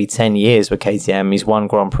he's going to be 10 years with KTM. He's won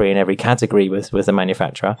Grand Prix in every category with the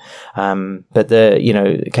manufacturer. But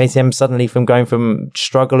KTM suddenly from going from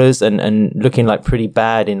strugglers and looking like pretty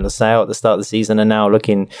bad in Losail at the start of the season are now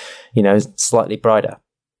looking, slightly brighter.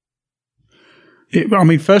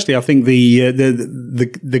 Firstly, I think the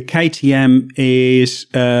KTM is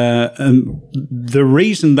the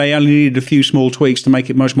reason they only needed a few small tweaks to make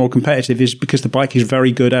it much more competitive is because the bike is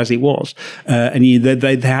very good as it was, and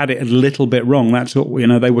they had it a little bit wrong. That's all.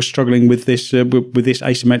 They were struggling with this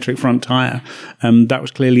asymmetric front tire. That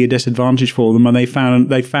was clearly a disadvantage for them, and they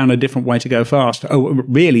found a different way to go fast. Oh,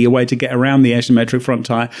 really, a way to get around the asymmetric front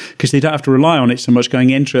tire because they don't have to rely on it so much going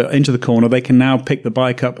into the corner. They can now pick the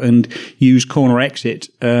bike up and use corner exit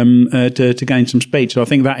to gain some speed. So I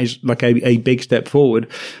think that is like a big step forward.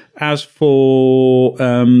 As for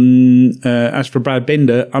Brad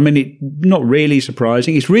Binder, not really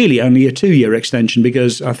surprising. It's really only a 2-year extension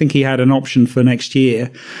because I think he had an option for next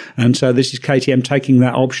year, and so this is KTM taking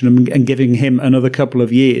that option and giving him another couple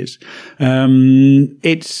of years.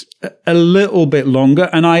 It's a little bit longer,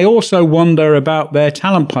 and I also wonder about their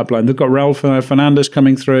talent pipeline. They've got Raul Fernandez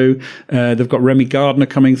coming through. They've got Remy Gardner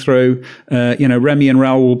coming through. Remy and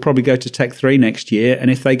Raul will probably go to Tech 3 next year,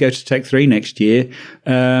 and if they go to Tech 3 next year,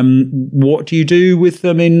 what do you do with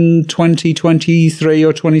them in 2023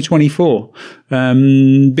 or 2024?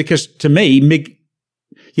 Because to me,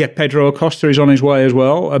 Pedro Acosta is on his way as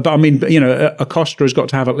well. But Acosta has got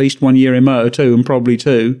to have at least 1 year in Moto2 and probably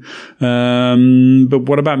 2. But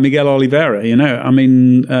what about Miguel Oliveira?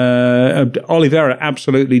 Oliveira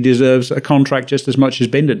absolutely deserves a contract just as much as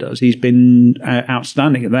Binder does. He's been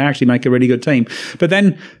outstanding. They actually make a really good team. But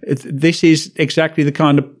then this is exactly the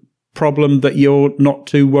kind of problem that you're not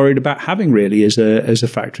too worried about having really as a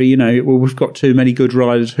factory. We've got too many good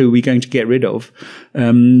riders who we're going to get rid of. What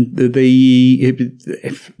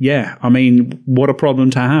a problem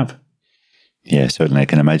to have. Yeah, certainly. I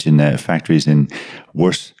can imagine factories in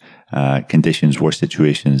worse conditions, worse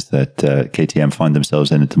situations that KTM find themselves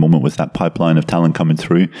in at the moment with that pipeline of talent coming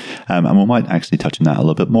through. And we might actually touch on that a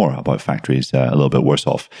little bit more about factories a little bit worse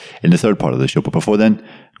off in the third part of the show. But before then,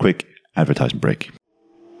 quick advertisement break.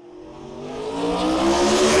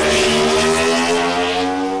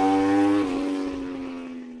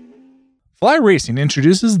 Fly Racing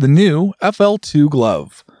introduces the new FL2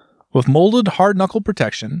 glove. With molded hard knuckle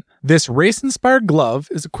protection, this race-inspired glove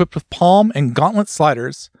is equipped with palm and gauntlet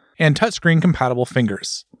sliders and touchscreen compatible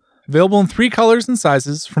fingers. Available in 3 colors and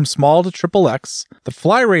sizes from small to XXX, the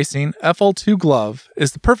Fly Racing FL2 glove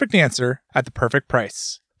is the perfect answer at the perfect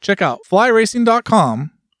price. Check out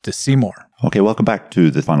flyracing.com to see more. Okay, welcome back to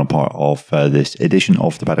the final part of this edition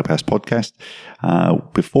of the Paddock Pass podcast.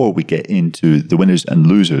 Before we get into the winners and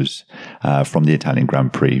losers from the Italian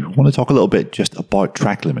Grand Prix, I want to talk a little bit just about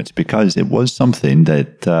track limits because it was something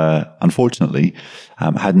that unfortunately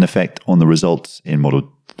had an effect on the results in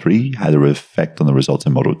Moto3, had an effect on the results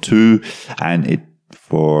in Moto2, and it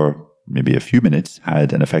for maybe a few minutes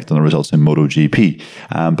had an effect on the results in MotoGP.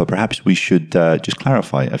 But perhaps we should just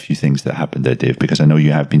clarify a few things that happened there, Dave, because I know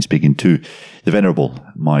you have been speaking to the venerable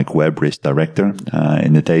Mike Webb, race director,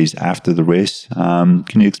 in the days after the race. Can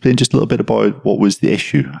you explain just a little bit about what was the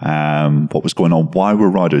issue, what was going on, why were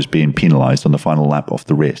riders being penalised on the final lap of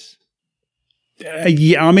the race?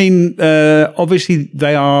 Obviously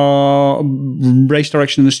they are, race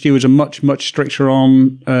direction and the stewards are much, much stricter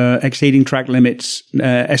on exceeding track limits,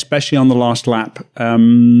 especially on the last lap.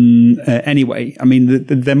 Anyway,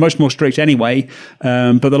 they're much more strict anyway,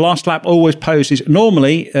 but the last lap always poses,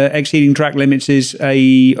 normally exceeding track limits is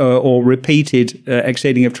or repeated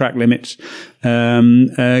exceeding of track limits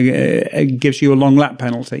gives you a long lap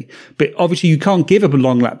penalty. But obviously you can't give up a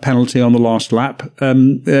long lap penalty on the last lap,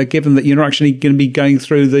 given that you're not actually going to be going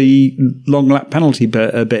through the long lap penalty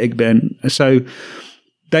bit again. So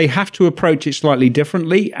they have to approach it slightly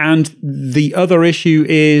differently. And the other issue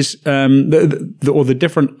is, the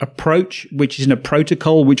different approach, which is in a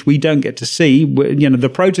protocol, which we don't get to see. The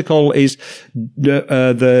protocol is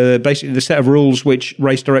basically the set of rules which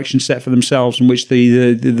race direction set for themselves and which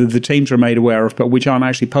the teams are made aware of, but which aren't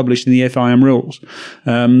actually published in the FIM rules.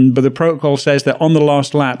 But the protocol says that on the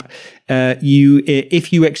last lap,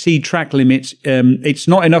 if you exceed track limits, it's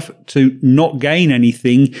not enough to not gain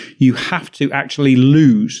anything. You have to actually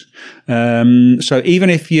lose. So even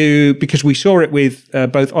if because we saw it with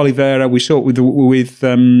both Oliveira, we saw it with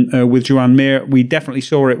Joan Mir, we definitely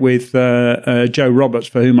saw it with Joe Roberts,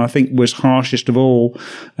 for whom I think was harshest of all,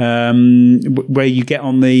 where you get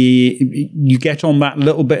on that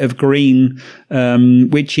little bit of green,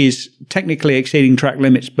 which is technically exceeding track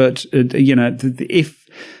limits, but if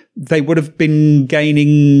they would have been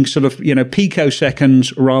gaining sort of,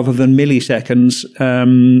 picoseconds rather than milliseconds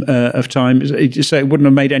of time. So it wouldn't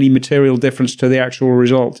have made any material difference to the actual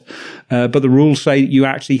result. But the rules say you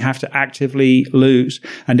actually have to actively lose.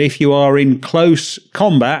 And if you are in close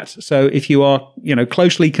combat, so if you are,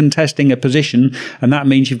 closely contesting a position, and that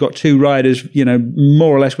means you've got two riders,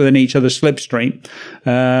 more or less within each other's slipstream,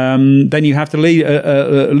 then you have to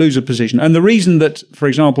lose a position. And the reason that, for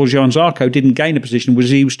example, Johann Zarco didn't gain a position was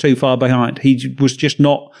he was too far behind. He was just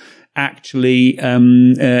not actually,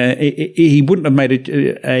 he wouldn't have made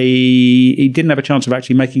he didn't have a chance of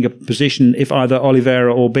actually making a position if either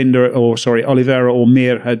Oliveira or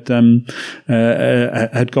Mir had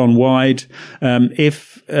gone wide.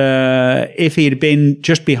 If he had been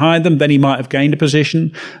just behind them, then he might have gained a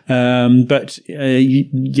position. But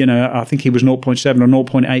I think he was 0.7 or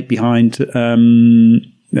 0.8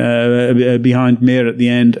 behind Mir at the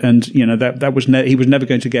end, and that was he was never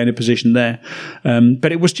going to gain a position there.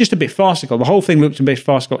 But it was just a bit farcical. The whole thing looked a bit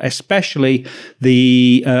farcical, especially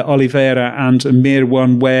the Oliveira and Mir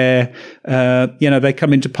one, where they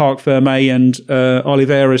come into Parc Fermé and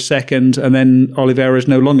Oliveira's second, and then Oliveira is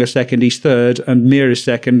no longer second, he's third, and Mir is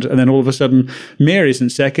second, and then all of a sudden Mir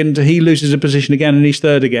isn't second, he loses a position again, and he's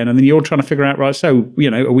third again, and then you're trying to figure out, right, so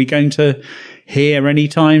are we going to hear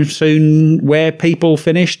anytime soon where people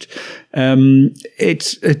finished? When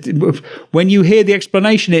you hear the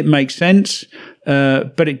explanation, it makes sense,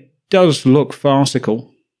 but it does look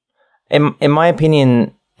farcical. In my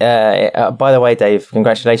opinion, by the way, Dave,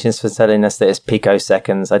 congratulations for telling us that it's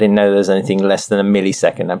picoseconds. I didn't know there was anything less than a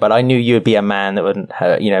millisecond, but I knew you would be a man that would,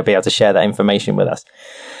 be able to share that information with us.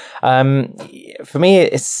 For me,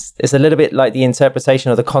 it's a little bit like the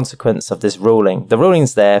interpretation of the consequence of this ruling. The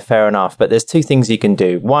ruling's there, fair enough, but there's two things you can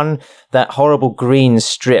do. One, that horrible green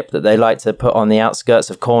strip that they like to put on the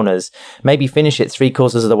outskirts of corners, maybe finish it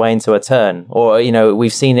 3/4 of the way into a turn. Or,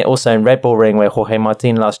 we've seen it also in Red Bull Ring where Jorge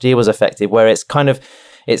Martin last year was affected, where it's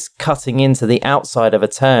cutting into the outside of a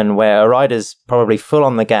turn where a rider's probably full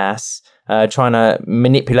on the gas, trying to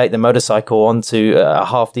manipulate the motorcycle onto a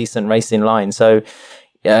half-decent racing line. So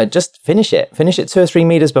just finish it 2 or 3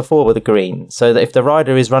 meters before with a green, so that if the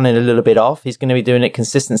rider is running a little bit off, he's going to be doing it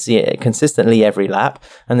consistently every lap,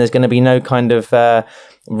 and there's going to be no kind of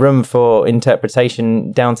room for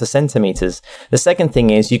interpretation down to centimeters. The second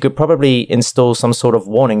thing is you could probably install some sort of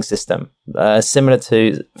warning system, similar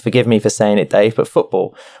to, forgive me for saying it, Dave, but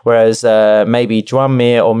football, whereas maybe Joan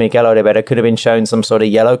Mir or Miguel Oliveira could have been shown some sort of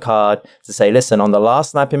yellow card to say, listen, on the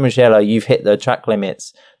last lap in Mugello, you've hit the track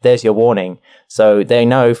limits. There's your warning. So they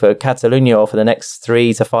know for Catalunya or for the next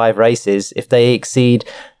 3 to 5 races, if they exceed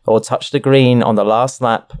or touch the green on the last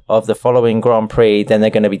lap of the following Grand Prix, then they're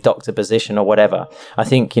going to be docked a position or whatever. I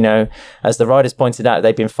think, as the riders pointed out,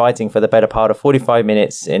 they've been fighting for the better part of 45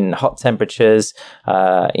 minutes in hot temperatures,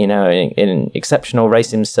 in exceptional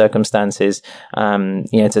racing circumstances.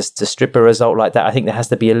 To strip a result like that, I think there has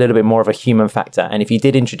to be a little bit more of a human factor. And if you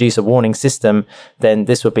did introduce a warning system, then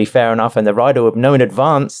this would be fair enough, and the rider would know in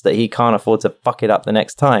advance that he can't afford to fuck it up the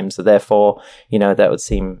next time. So therefore, that would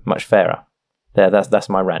seem much fairer. That's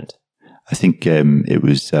my rant. I think it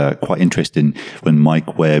was quite interesting when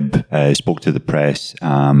Mike Webb spoke to the press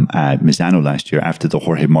at Misano last year after the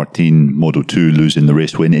Jorge Martin Moto 2 losing the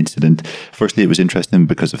race win incident. Firstly, it was interesting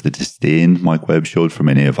because of the disdain Mike Webb showed for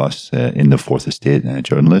many of us in the Fourth Estate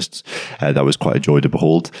journalists. That was quite a joy to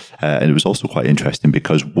behold. And it was also quite interesting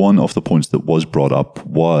because one of the points that was brought up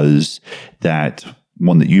was that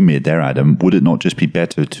one that you made there, Adam, would it not just be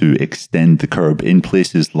better to extend the curb in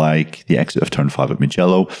places like the exit of turn 5 at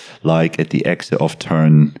Mugello, like at the exit of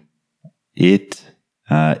turn 8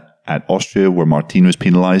 at Austria, where Martin was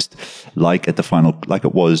penalised, like it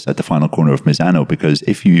was at the final corner of Misano? Because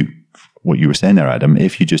what you were saying there, Adam,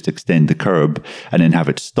 if you just extend the curb and then have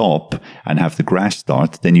it stop and have the grass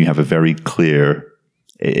start, then you have a very clear.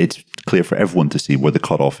 It's clear for everyone to see where the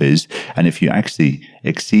cutoff is. And if you actually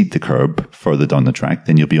exceed the curb further down the track,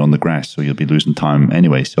 then you'll be on the grass. So you'll be losing time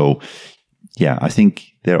anyway. So yeah, I think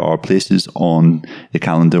there are places on the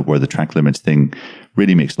calendar where the track limits thing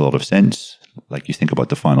really makes a lot of sense. Like you think about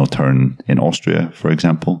the final turn in Austria, for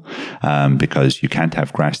example, because you can't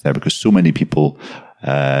have grass there because so many people,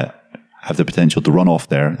 have the potential to run off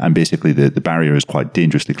there, and basically the barrier is quite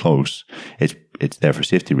dangerously close. It's there for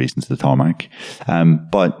safety reasons, the tarmac.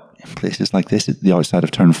 But in places like this, the outside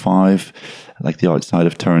of turn 5, like the outside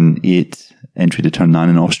of turn 8, entry to turn 9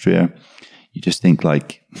 in Austria, you just think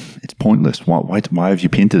it's pointless. Why have you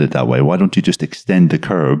painted it that way? Why don't you just extend the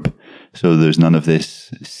curb so there's none of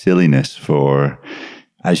this silliness for,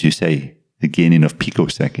 as you say, the gaining of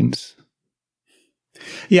picoseconds?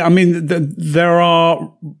 Yeah, I mean, there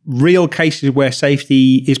are real cases where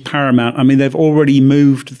safety is paramount. I mean, they've already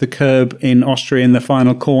moved the curb in Austria in the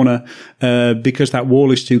final corner because that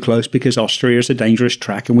wall is too close, because Austria is a dangerous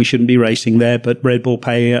track and we shouldn't be racing there, but Red Bull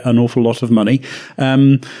pay an awful lot of money.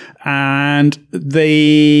 And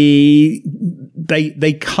they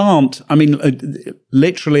can't, I mean,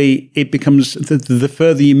 literally it becomes the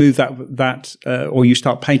further you move that or you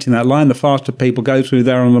start painting that line, the faster people go through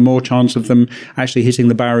there and the more chance of them actually hitting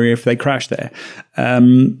the barrier if they crash there.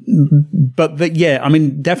 But I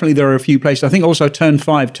mean, definitely there are a few places. I think also turn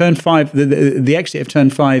 5, the exit of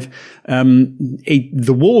turn 5,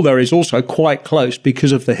 the wall there is also quite close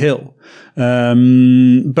because of the hill.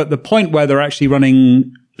 But the point where they're actually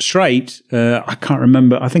running straight, I can't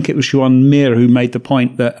remember. I think it was Joan Mir who made the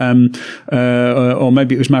point that, or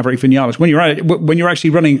maybe it was Maverick Vinales. When you're actually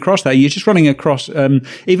running across there, you're just running across.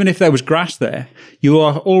 Even if there was grass there, you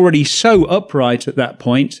are already so upright at that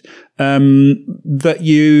point that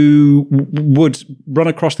you would run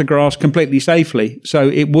across the grass completely safely. So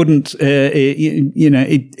it wouldn't,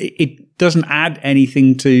 it doesn't add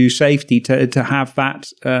anything to safety to have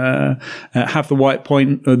that have the white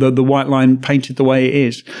point, the white line painted the way it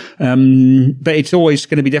is. But it's always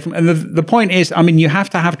going to be different. And the point is, I mean, you have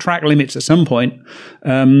to have track limits at some point.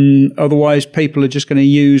 Otherwise, people are just going to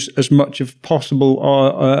use as much as possible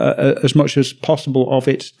of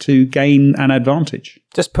it to gain an advantage.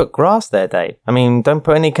 Just put grass there, Dave. I mean, don't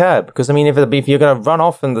put any curb, because I mean, if you're going to run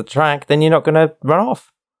off in the track, then you're not going to run off.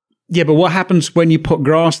 Yeah, but what happens when you put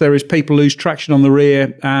grass there is people lose traction on the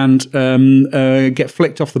rear and get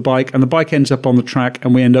flicked off the bike, and the bike ends up on the track,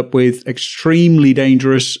 and we end up with extremely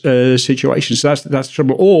dangerous situations. So that's the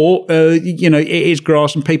trouble. Or it is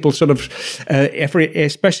grass, and people sort of,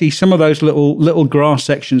 especially some of those little grass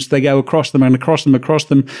sections, they go across them,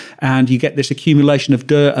 and you get this accumulation of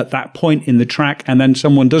dirt at that point in the track, and then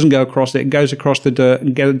someone doesn't go across it, goes across the dirt,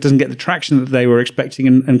 and doesn't get the traction that they were expecting,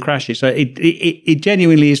 and crashes. So it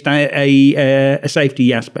genuinely is a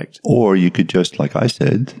safety aspect. Or you could just, like I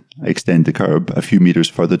said, extend the curb a few meters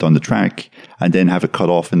further down the track and then have it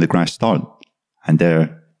cut off in the grass start. And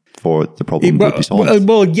therefore the problem would be solved.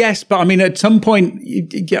 Well, yes, but I mean, at some point,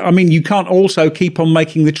 you can't also keep on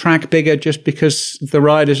making the track bigger just because the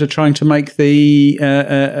riders are trying to make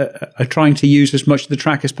are trying to use as much of the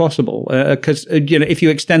track as possible. Because if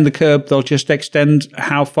you extend the curb, they'll just extend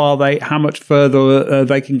how much further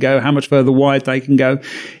they can go, how much further wide they can go.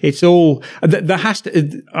 It's all there has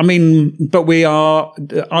to. I mean, but we are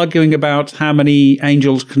arguing about how many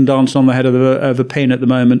angels can dance on the head of a pin at the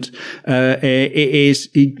moment. It is.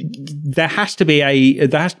 there has to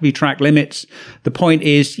be track limits. The point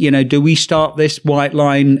is, do we start this white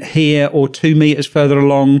line here or 2 meters further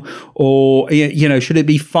along, or should it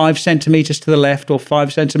be 5 centimeters to the left or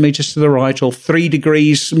 5 centimeters to the right or 3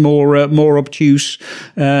 degrees more obtuse?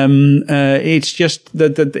 It's just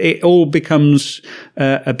that it all becomes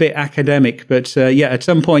a bit academic. But at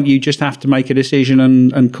some point you just have to make a decision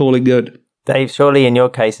and call it good. Dave, surely in your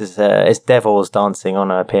case it's devils dancing on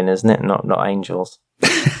a pin, isn't it? Not angels.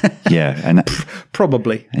 Yeah, and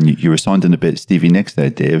probably. And you were sounding a bit Stevie Nicks there,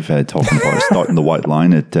 Dave, talking about starting the white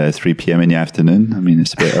line at 3 p.m. in the afternoon. I mean,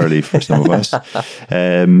 it's a bit early for some of us.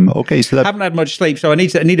 Okay, so I haven't had much sleep, so I need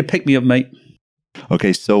to pick me up, mate.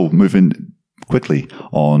 Okay, so moving quickly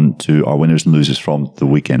on to our winners and losers from the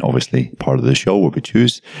weekend. Obviously, part of the show where we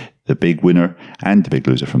choose the big winner and the big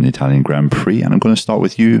loser from the Italian Grand Prix. And I'm going to start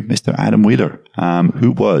with you, Mr. Adam Wheeler.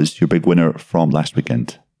 Who was your big winner from last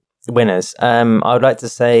weekend? Winners. I would like to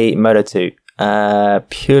say Moto2,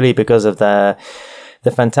 purely because of the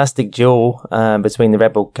fantastic duel between the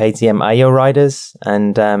Red Bull KTM Ayo riders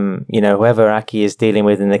and whoever Aki is dealing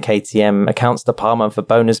with in the KTM accounts department for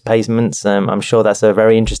bonus payments. I'm sure that's a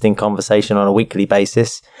very interesting conversation on a weekly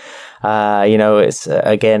basis. It's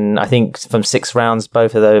again, I think from 6 rounds,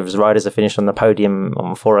 both of those riders have finished on the podium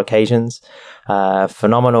on 4 occasions.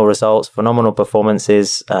 Phenomenal results, phenomenal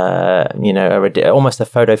performances. Almost a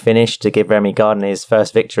photo finish to give Remy Gardner his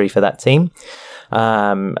first victory for that team.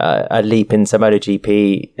 A leap into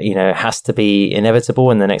MotoGP, has to be inevitable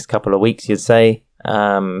in the next couple of weeks, you'd say.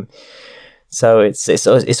 So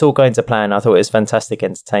it's all going to plan. I thought it was fantastic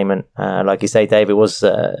entertainment. Like you say, Dave, it was.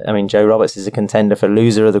 Joe Roberts is a contender for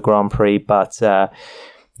loser of the Grand Prix, but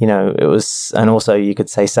it was, and also you could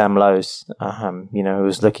say Sam Lowes, who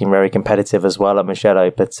was looking very competitive as well at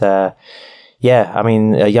Mugello. But a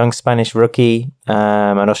young Spanish rookie,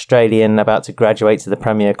 an Australian about to graduate to the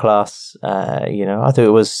Premier class. I thought it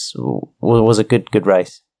was a good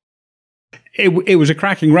race. It was a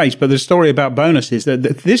cracking race, but the story about bonuses, that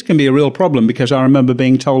this can be a real problem, because I remember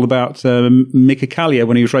being told about Mika Kallio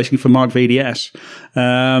when he was racing for Mark VDS.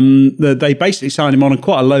 That they basically signed him on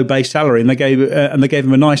quite a low base salary, and they gave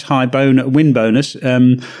him a nice high win bonus,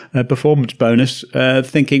 performance bonus,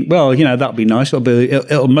 thinking, well, that'll be nice,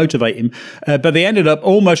 it'll motivate him. But they ended up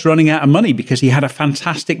almost running out of money because he had a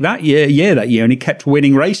fantastic that year, and he kept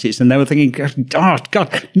winning races, and they were thinking, oh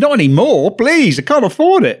God, not anymore, please, I can't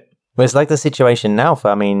afford it. Well, it's like the situation now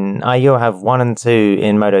Ayo have 1 and 2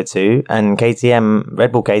 in Moto2, and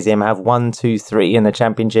Red Bull KTM have 1, 2, 3 in the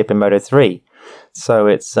championship in Moto3. So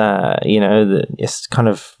it's, it's kind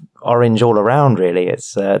of orange all around, really.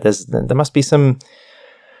 It's, there must be some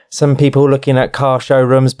people looking at car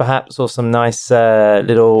showrooms, perhaps, or some nice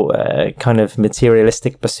little kind of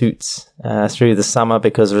materialistic pursuits through the summer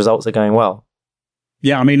because results are going well.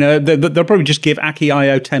 Yeah, they'll probably just give Aki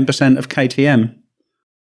Ayo 10% of KTM.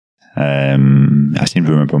 I seem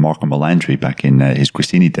to remember Marco Melandri back in his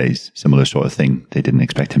Gresini days, similar sort of thing. They didn't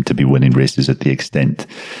expect him to be winning races at the extent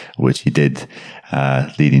which he did,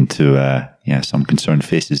 leading to some concerned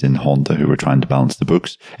faces in Honda who were trying to balance the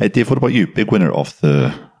books. Dave, what about you? Big winner of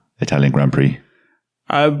the Italian Grand Prix?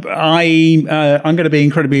 I'm going to be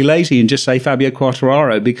incredibly lazy and just say Fabio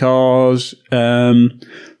Quartararo, because the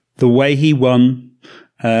way he won,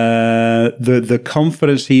 the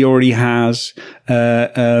confidence he already has,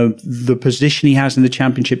 the position he has in the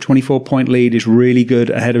championship, 24-point lead is really good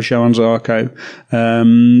ahead of Johann Zarco.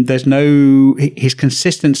 His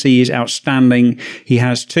consistency is outstanding. He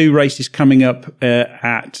has 2 races coming up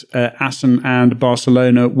at Assen and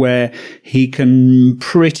Barcelona where he can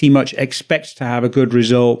pretty much expect to have a good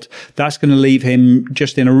result. That's going to leave him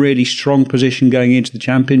just in a really strong position going into the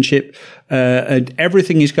championship. And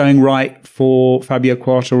everything is going right for Fabio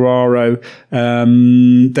Quartararo.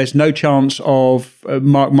 There's no chance of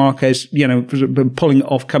Marc Marquez, pulling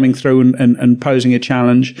off, coming through and posing a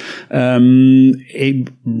challenge.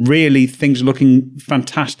 Really, things are looking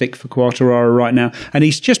fantastic for Quartararo right now, and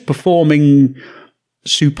he's just performing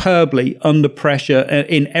superbly under pressure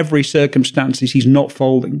in every circumstances. He's not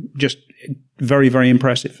folding. Just very, very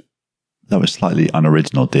impressive. That was slightly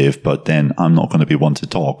unoriginal, Dave, but then I'm not going to be one to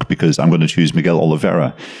talk because I'm going to choose Miguel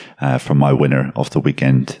Oliveira from my winner of the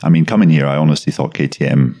weekend. Coming here, I honestly thought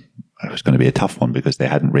KTM was going to be a tough one because they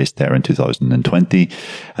hadn't raced there in 2020.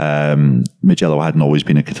 Mugello hadn't always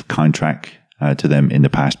been a kind track to them in the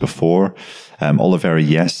past before. Oliveira,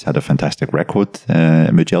 yes, had a fantastic record.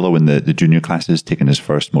 Mugello in the junior classes, taking his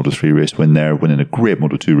first Moto3 race win there, winning a great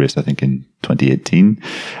Moto2 race, I think, in 2018.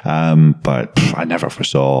 But I never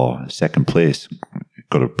foresaw second place.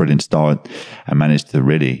 Got a brilliant start and managed to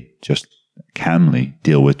really just calmly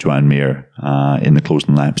deal with Joan Mir in the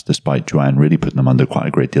closing laps, despite Joan really putting them under quite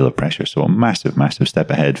a great deal of pressure. So a massive, massive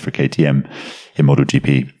step ahead for KTM in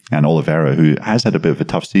MotoGP. And Oliveira, who has had a bit of a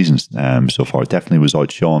tough season so far, definitely was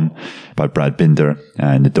outshone by Brad Binder.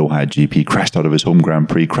 And the Doha GP crashed out of his home Grand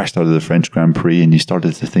Prix, crashed out of the French Grand Prix, and you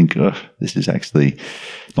started to think, this is actually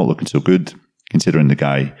not looking so good, considering the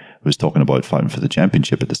guy was talking about fighting for the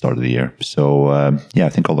championship at the start of the year. So, I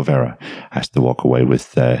think Oliveira has to walk away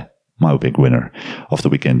with my big winner of the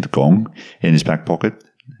weekend, Gong, in his back pocket.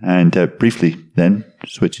 And briefly then,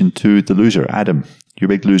 switching to the loser, Adam, your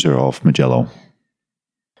big loser of Mugello.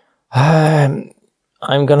 I'm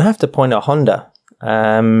going to have to point at Honda.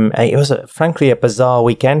 It was, frankly, a bizarre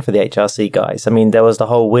weekend for the HRC guys. I mean, there was the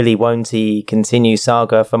whole Willy won't he continue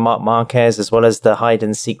saga for Marc Marquez, as well as the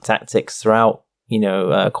hide-and-seek tactics throughout,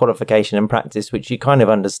 qualification and practice, which you kind of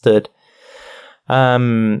understood.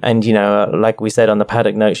 And, like we said on the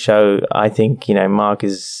Paddock Note show, I think, Mark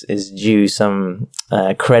is due some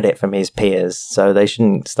credit from his peers. So they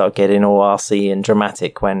shouldn't start getting all arsey and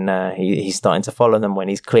dramatic when he's starting to follow them when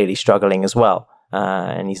he's clearly struggling as well.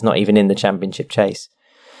 And he's not even in the championship chase.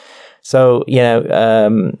 So,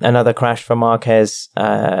 another crash for Marquez,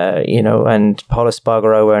 and Pol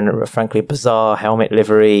Espargaro in a frankly bizarre helmet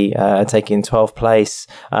livery, taking 12th place.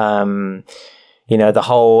 The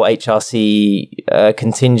whole HRC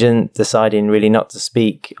contingent deciding really not to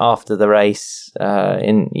speak after the race,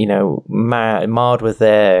 marred with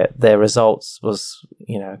their results was,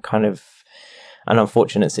 kind of an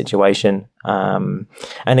unfortunate situation. And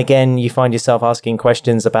again, you find yourself asking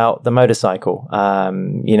questions about the motorcycle.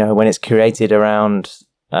 When it's curated around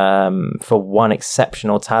for one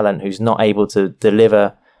exceptional talent who's not able to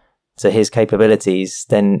deliver to his capabilities,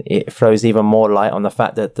 then it throws even more light on the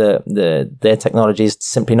fact that their technology is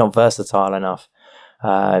simply not versatile enough,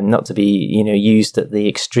 not to be used at the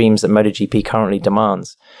extremes that MotoGP currently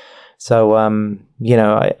demands. So,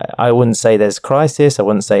 I wouldn't say there's crisis. I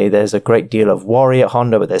wouldn't say there's a great deal of worry at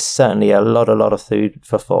Honda, but there's certainly a lot of food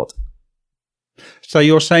for thought. So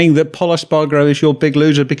you're saying that Pol Espargaro is your big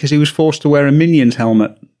loser because he was forced to wear a Minions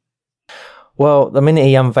helmet? Well, the minute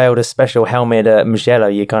he unveiled a special helmet at Mugello,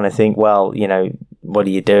 you kind of think, well, what are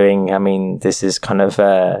you doing? I mean, this is kind of,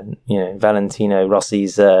 Valentino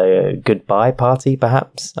Rossi's goodbye party,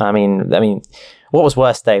 perhaps. I mean, what was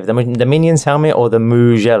worse, Dave, the Minions helmet or the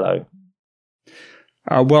Mugello?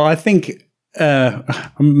 Well, I think,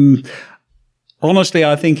 honestly,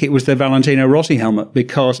 I think it was the Valentino Rossi helmet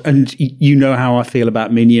because, and you know how I feel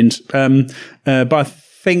about Minions, but I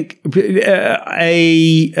think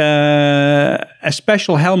a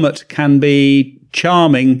special helmet can be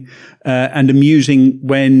charming and amusing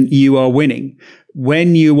when you are winning.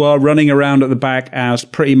 When you are running around at the back as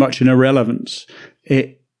pretty much an irrelevance,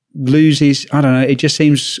 it loses, I don't know, it just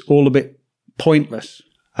seems all a bit pointless.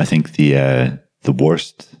 I think the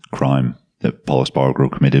worst crime that Pol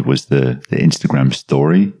Espargaro committed was the Instagram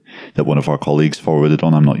story that one of our colleagues forwarded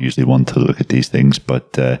on. I'm not usually one to look at these things,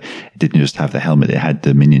 but it didn't just have the helmet, it had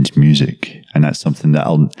the Minions music. And that's something that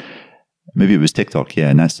maybe it was TikTok,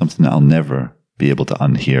 and that's something that I'll never be able to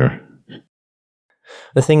unhear.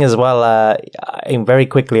 The thing as well, very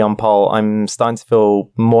quickly on Pol, I'm starting to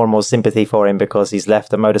feel more and more sympathy for him because he's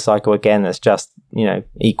left a motorcycle again that's just,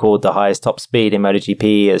 equaled the highest top speed in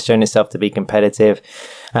MotoGP, has shown itself to be competitive.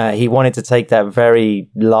 He wanted to take that very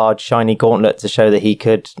large, shiny gauntlet to show that he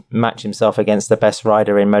could match himself against the best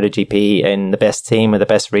rider in MotoGP and the best team with the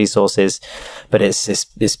best resources. But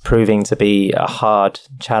it's proving to be a hard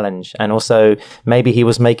challenge. And also, maybe he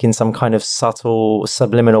was making some kind of subtle,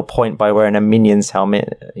 subliminal point by wearing a Minions helmet.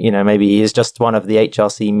 Maybe he is just one of the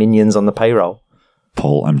HRC Minions on the payroll.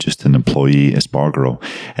 Paul, I'm just an employee, Espargaro.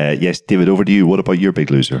 Yes, David, over to you. What about your big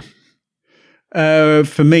loser?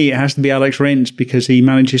 For me, it has to be Alex Rins because he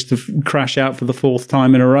manages to crash out for the fourth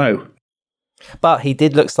time in a row. But he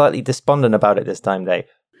did look slightly despondent about it this time, Dave.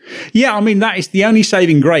 Yeah, I mean, that is the only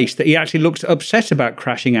saving grace, that he actually looked upset about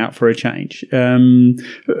crashing out for a change.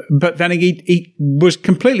 But then he was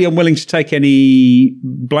completely unwilling to take any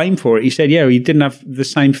blame for it. He said, he didn't have the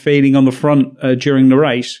same feeling on the front during the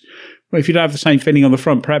race. Well, if you don't have the same feeling on the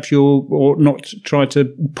front, perhaps you ought not try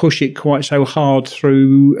to push it quite so hard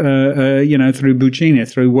through, through Bucina,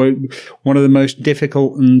 through one of the most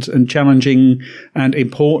difficult and challenging and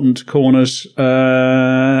important corners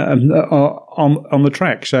on the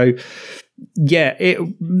track. So,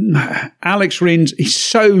 Alex Rins is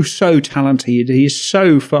so talented. He is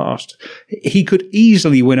so fast. He could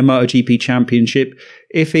easily win a MotoGP championship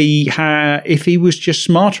if he was just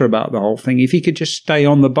smarter about the whole thing. If he could just stay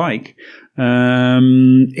on the bike.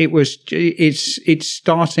 It's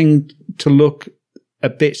starting to look a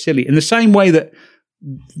bit silly. In the same way that,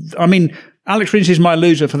 I mean, Alex Rins is my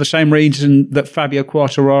loser for the same reason that Fabio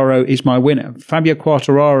Quartararo is my winner. Fabio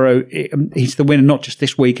Quartararo, he's the winner not just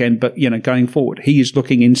this weekend, but, going forward. He is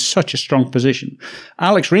looking in such a strong position.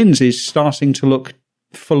 Alex Rins is starting to look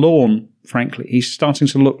forlorn, frankly. He's starting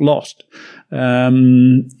to look lost.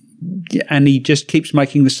 And he just keeps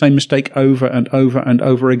making the same mistake over and over and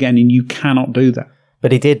over again, and you cannot do that.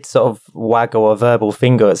 But he did sort of waggle a verbal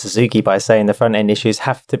finger at Suzuki by saying the front end issues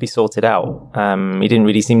have to be sorted out. He didn't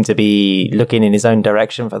really seem to be looking in his own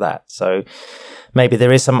direction for that. So maybe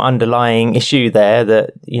there is some underlying issue there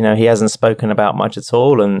that, he hasn't spoken about much at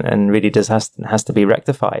all and really has to be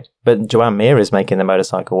rectified. But Joan Mir is making the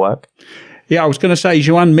motorcycle work. Yeah, I was going to say,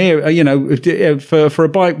 Joan Mir, for a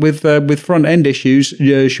bike with front end issues,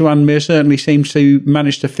 Joan Mir certainly seems to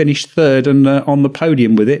manage to finish third and on the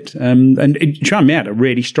podium with it. And Joan Mir had a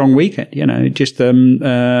really strong weekend. Just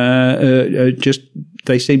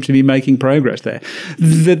they seem to be making progress there.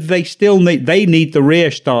 They still need the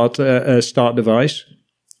rear start device,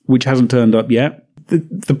 which hasn't turned up yet.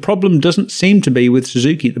 The problem doesn't seem to be with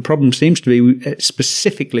Suzuki. The problem seems to be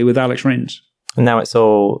specifically with Alex Rins. And now it's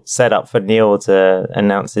all set up for Neil to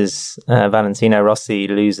announce his Valentino Rossi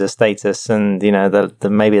loser status and,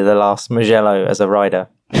 maybe the last Mugello as a rider.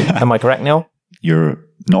 Am I correct, Neil? You're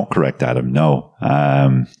not correct, Adam. No,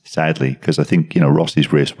 sadly, because I think,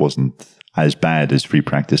 Rossi's race wasn't as bad as free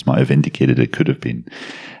practice might have indicated it could have been.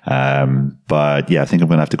 But yeah, I think I'm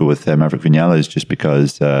going to have to go with Maverick Vinales just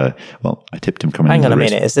because, I tipped him coming into the race. Hang on a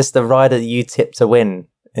minute. Is this the rider that you tipped to win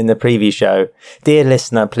in the preview show? Dear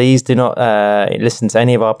listener, please do not listen to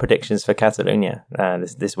any of our predictions for Catalonia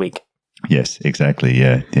this week. Yes, exactly.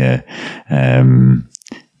 Yeah.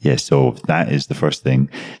 So that is the first thing.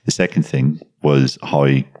 The second thing was how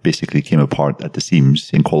he basically came apart at the seams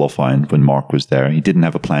in qualifying when Mark was there. He didn't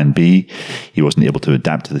have a plan B. He wasn't able to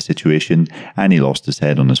adapt to the situation, and he lost his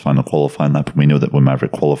head on his final qualifying lap. And we know that when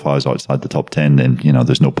Maverick qualifies outside the top 10, then,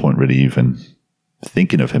 there's no point really even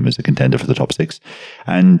thinking of him as a contender for the top 6.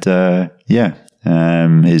 And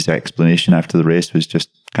his explanation after the race was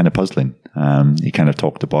just kind of puzzling. He kind of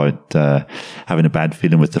talked about having a bad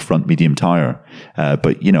feeling with the front medium tire.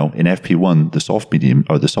 But, in FP1, the soft medium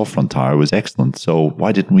or the soft front tire was excellent. So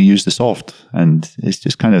why didn't we use the soft? And it's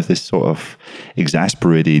just kind of this sort of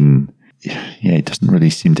exasperating. Yeah, he doesn't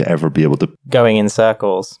really seem to ever be able to. Going in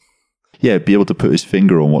circles. Yeah, be able to put his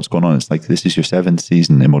finger on what's going on. It's like, this is your 7th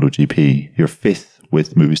season in MotoGP, your 5th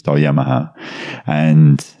with Movistar Yamaha.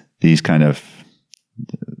 And these kind of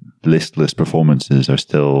listless performances are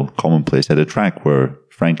still commonplace at a track where,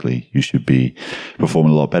 frankly, you should be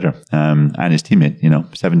performing a lot better. And his teammate,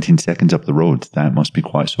 17 seconds up the road, that must be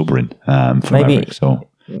quite sobering for Maverick. So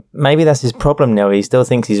maybe that's his problem now. He still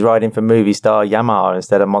thinks he's riding for Movistar Yamaha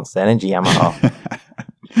instead of Monster Energy Yamaha.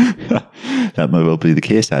 That might well be the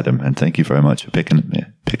case, Adam, and thank you very much for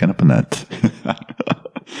picking up on that.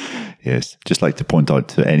 Yes, just like to point out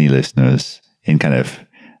to any listeners in kind of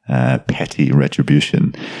petty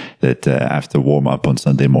retribution that after warm-up on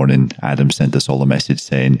Sunday morning, Adam sent us all a message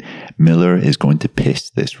saying Miller is going to piss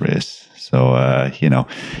this race. So you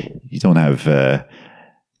don't have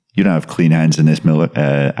clean hands in this, Miller,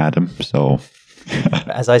 Adam. So.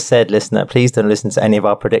 As I said, listener, please don't listen to any of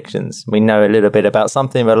our predictions. We know a little bit about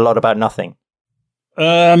something, but a lot about nothing.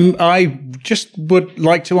 I just would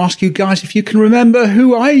like to ask you guys if you can remember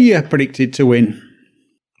who I predicted to win.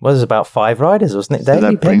 Well, there's about 5 riders, wasn't it, Dave? So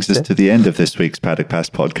that brings us to the end of this week's Paddock Pass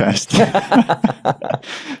podcast.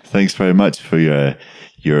 Thanks very much for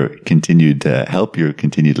your continued help, your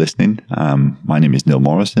continued listening. My name is Neil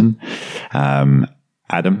Morrison.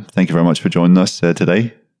 Adam, thank you very much for joining us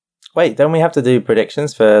today. Wait, don't we have to do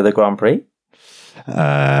predictions for the Grand Prix?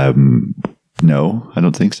 No, I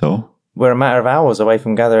don't think so. We're a matter of hours away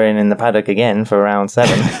from gathering in the paddock again for round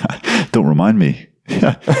 7. Don't remind me.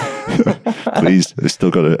 Please, I've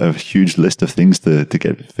still got a huge list of things to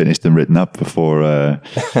get finished and written up before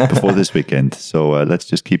this weekend. So let's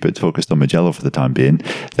just keep it focused on Mugello for the time being.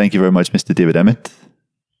 Thank you very much, Mr. David Emmett.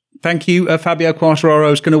 Thank you. Fabio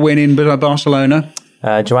Quartararo is going to win in Barcelona.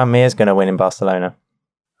 Joan Mir is going to win in Barcelona.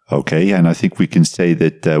 Okay, and I think we can say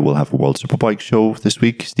that we'll have a World Superbike show this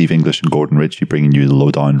week. Steve English and Gordon Ritchie bringing you the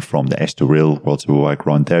lowdown from the Estoril World Superbike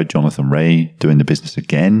round there. Jonathan Ray doing the business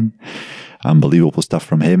again. Unbelievable stuff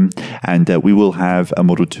from him. And we will have a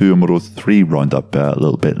Moto 2 and Moto 3 roundup a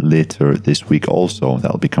little bit later this week also.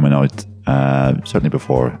 That'll be coming out certainly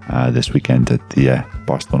before this weekend at the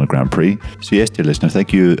Barcelona Grand Prix. So yes, dear listener,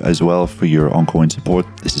 thank you as well for your ongoing support.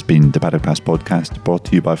 This has been the Paddock Pass podcast brought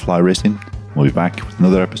to you by Fly Racing. We'll be back with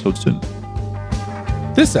another episode soon.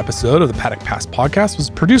 This episode of the Paddock Pass podcast was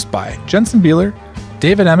produced by Jensen Beeler,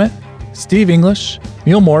 David Emmett, Steve English,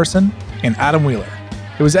 Neil Morrison, and Adam Wheeler.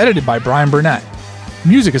 It was edited by Brian Burnett.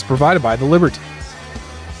 Music is provided by The Libertines.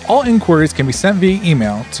 All inquiries can be sent via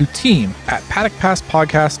email to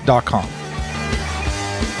team@paddockpasspodcast.com.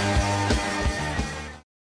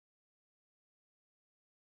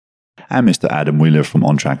 And Mr. Adam Wheeler from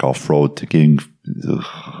On Track Off Road taking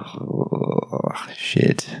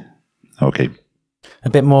shit. Okay. A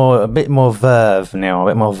bit more verve, Neil. A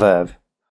bit more verve.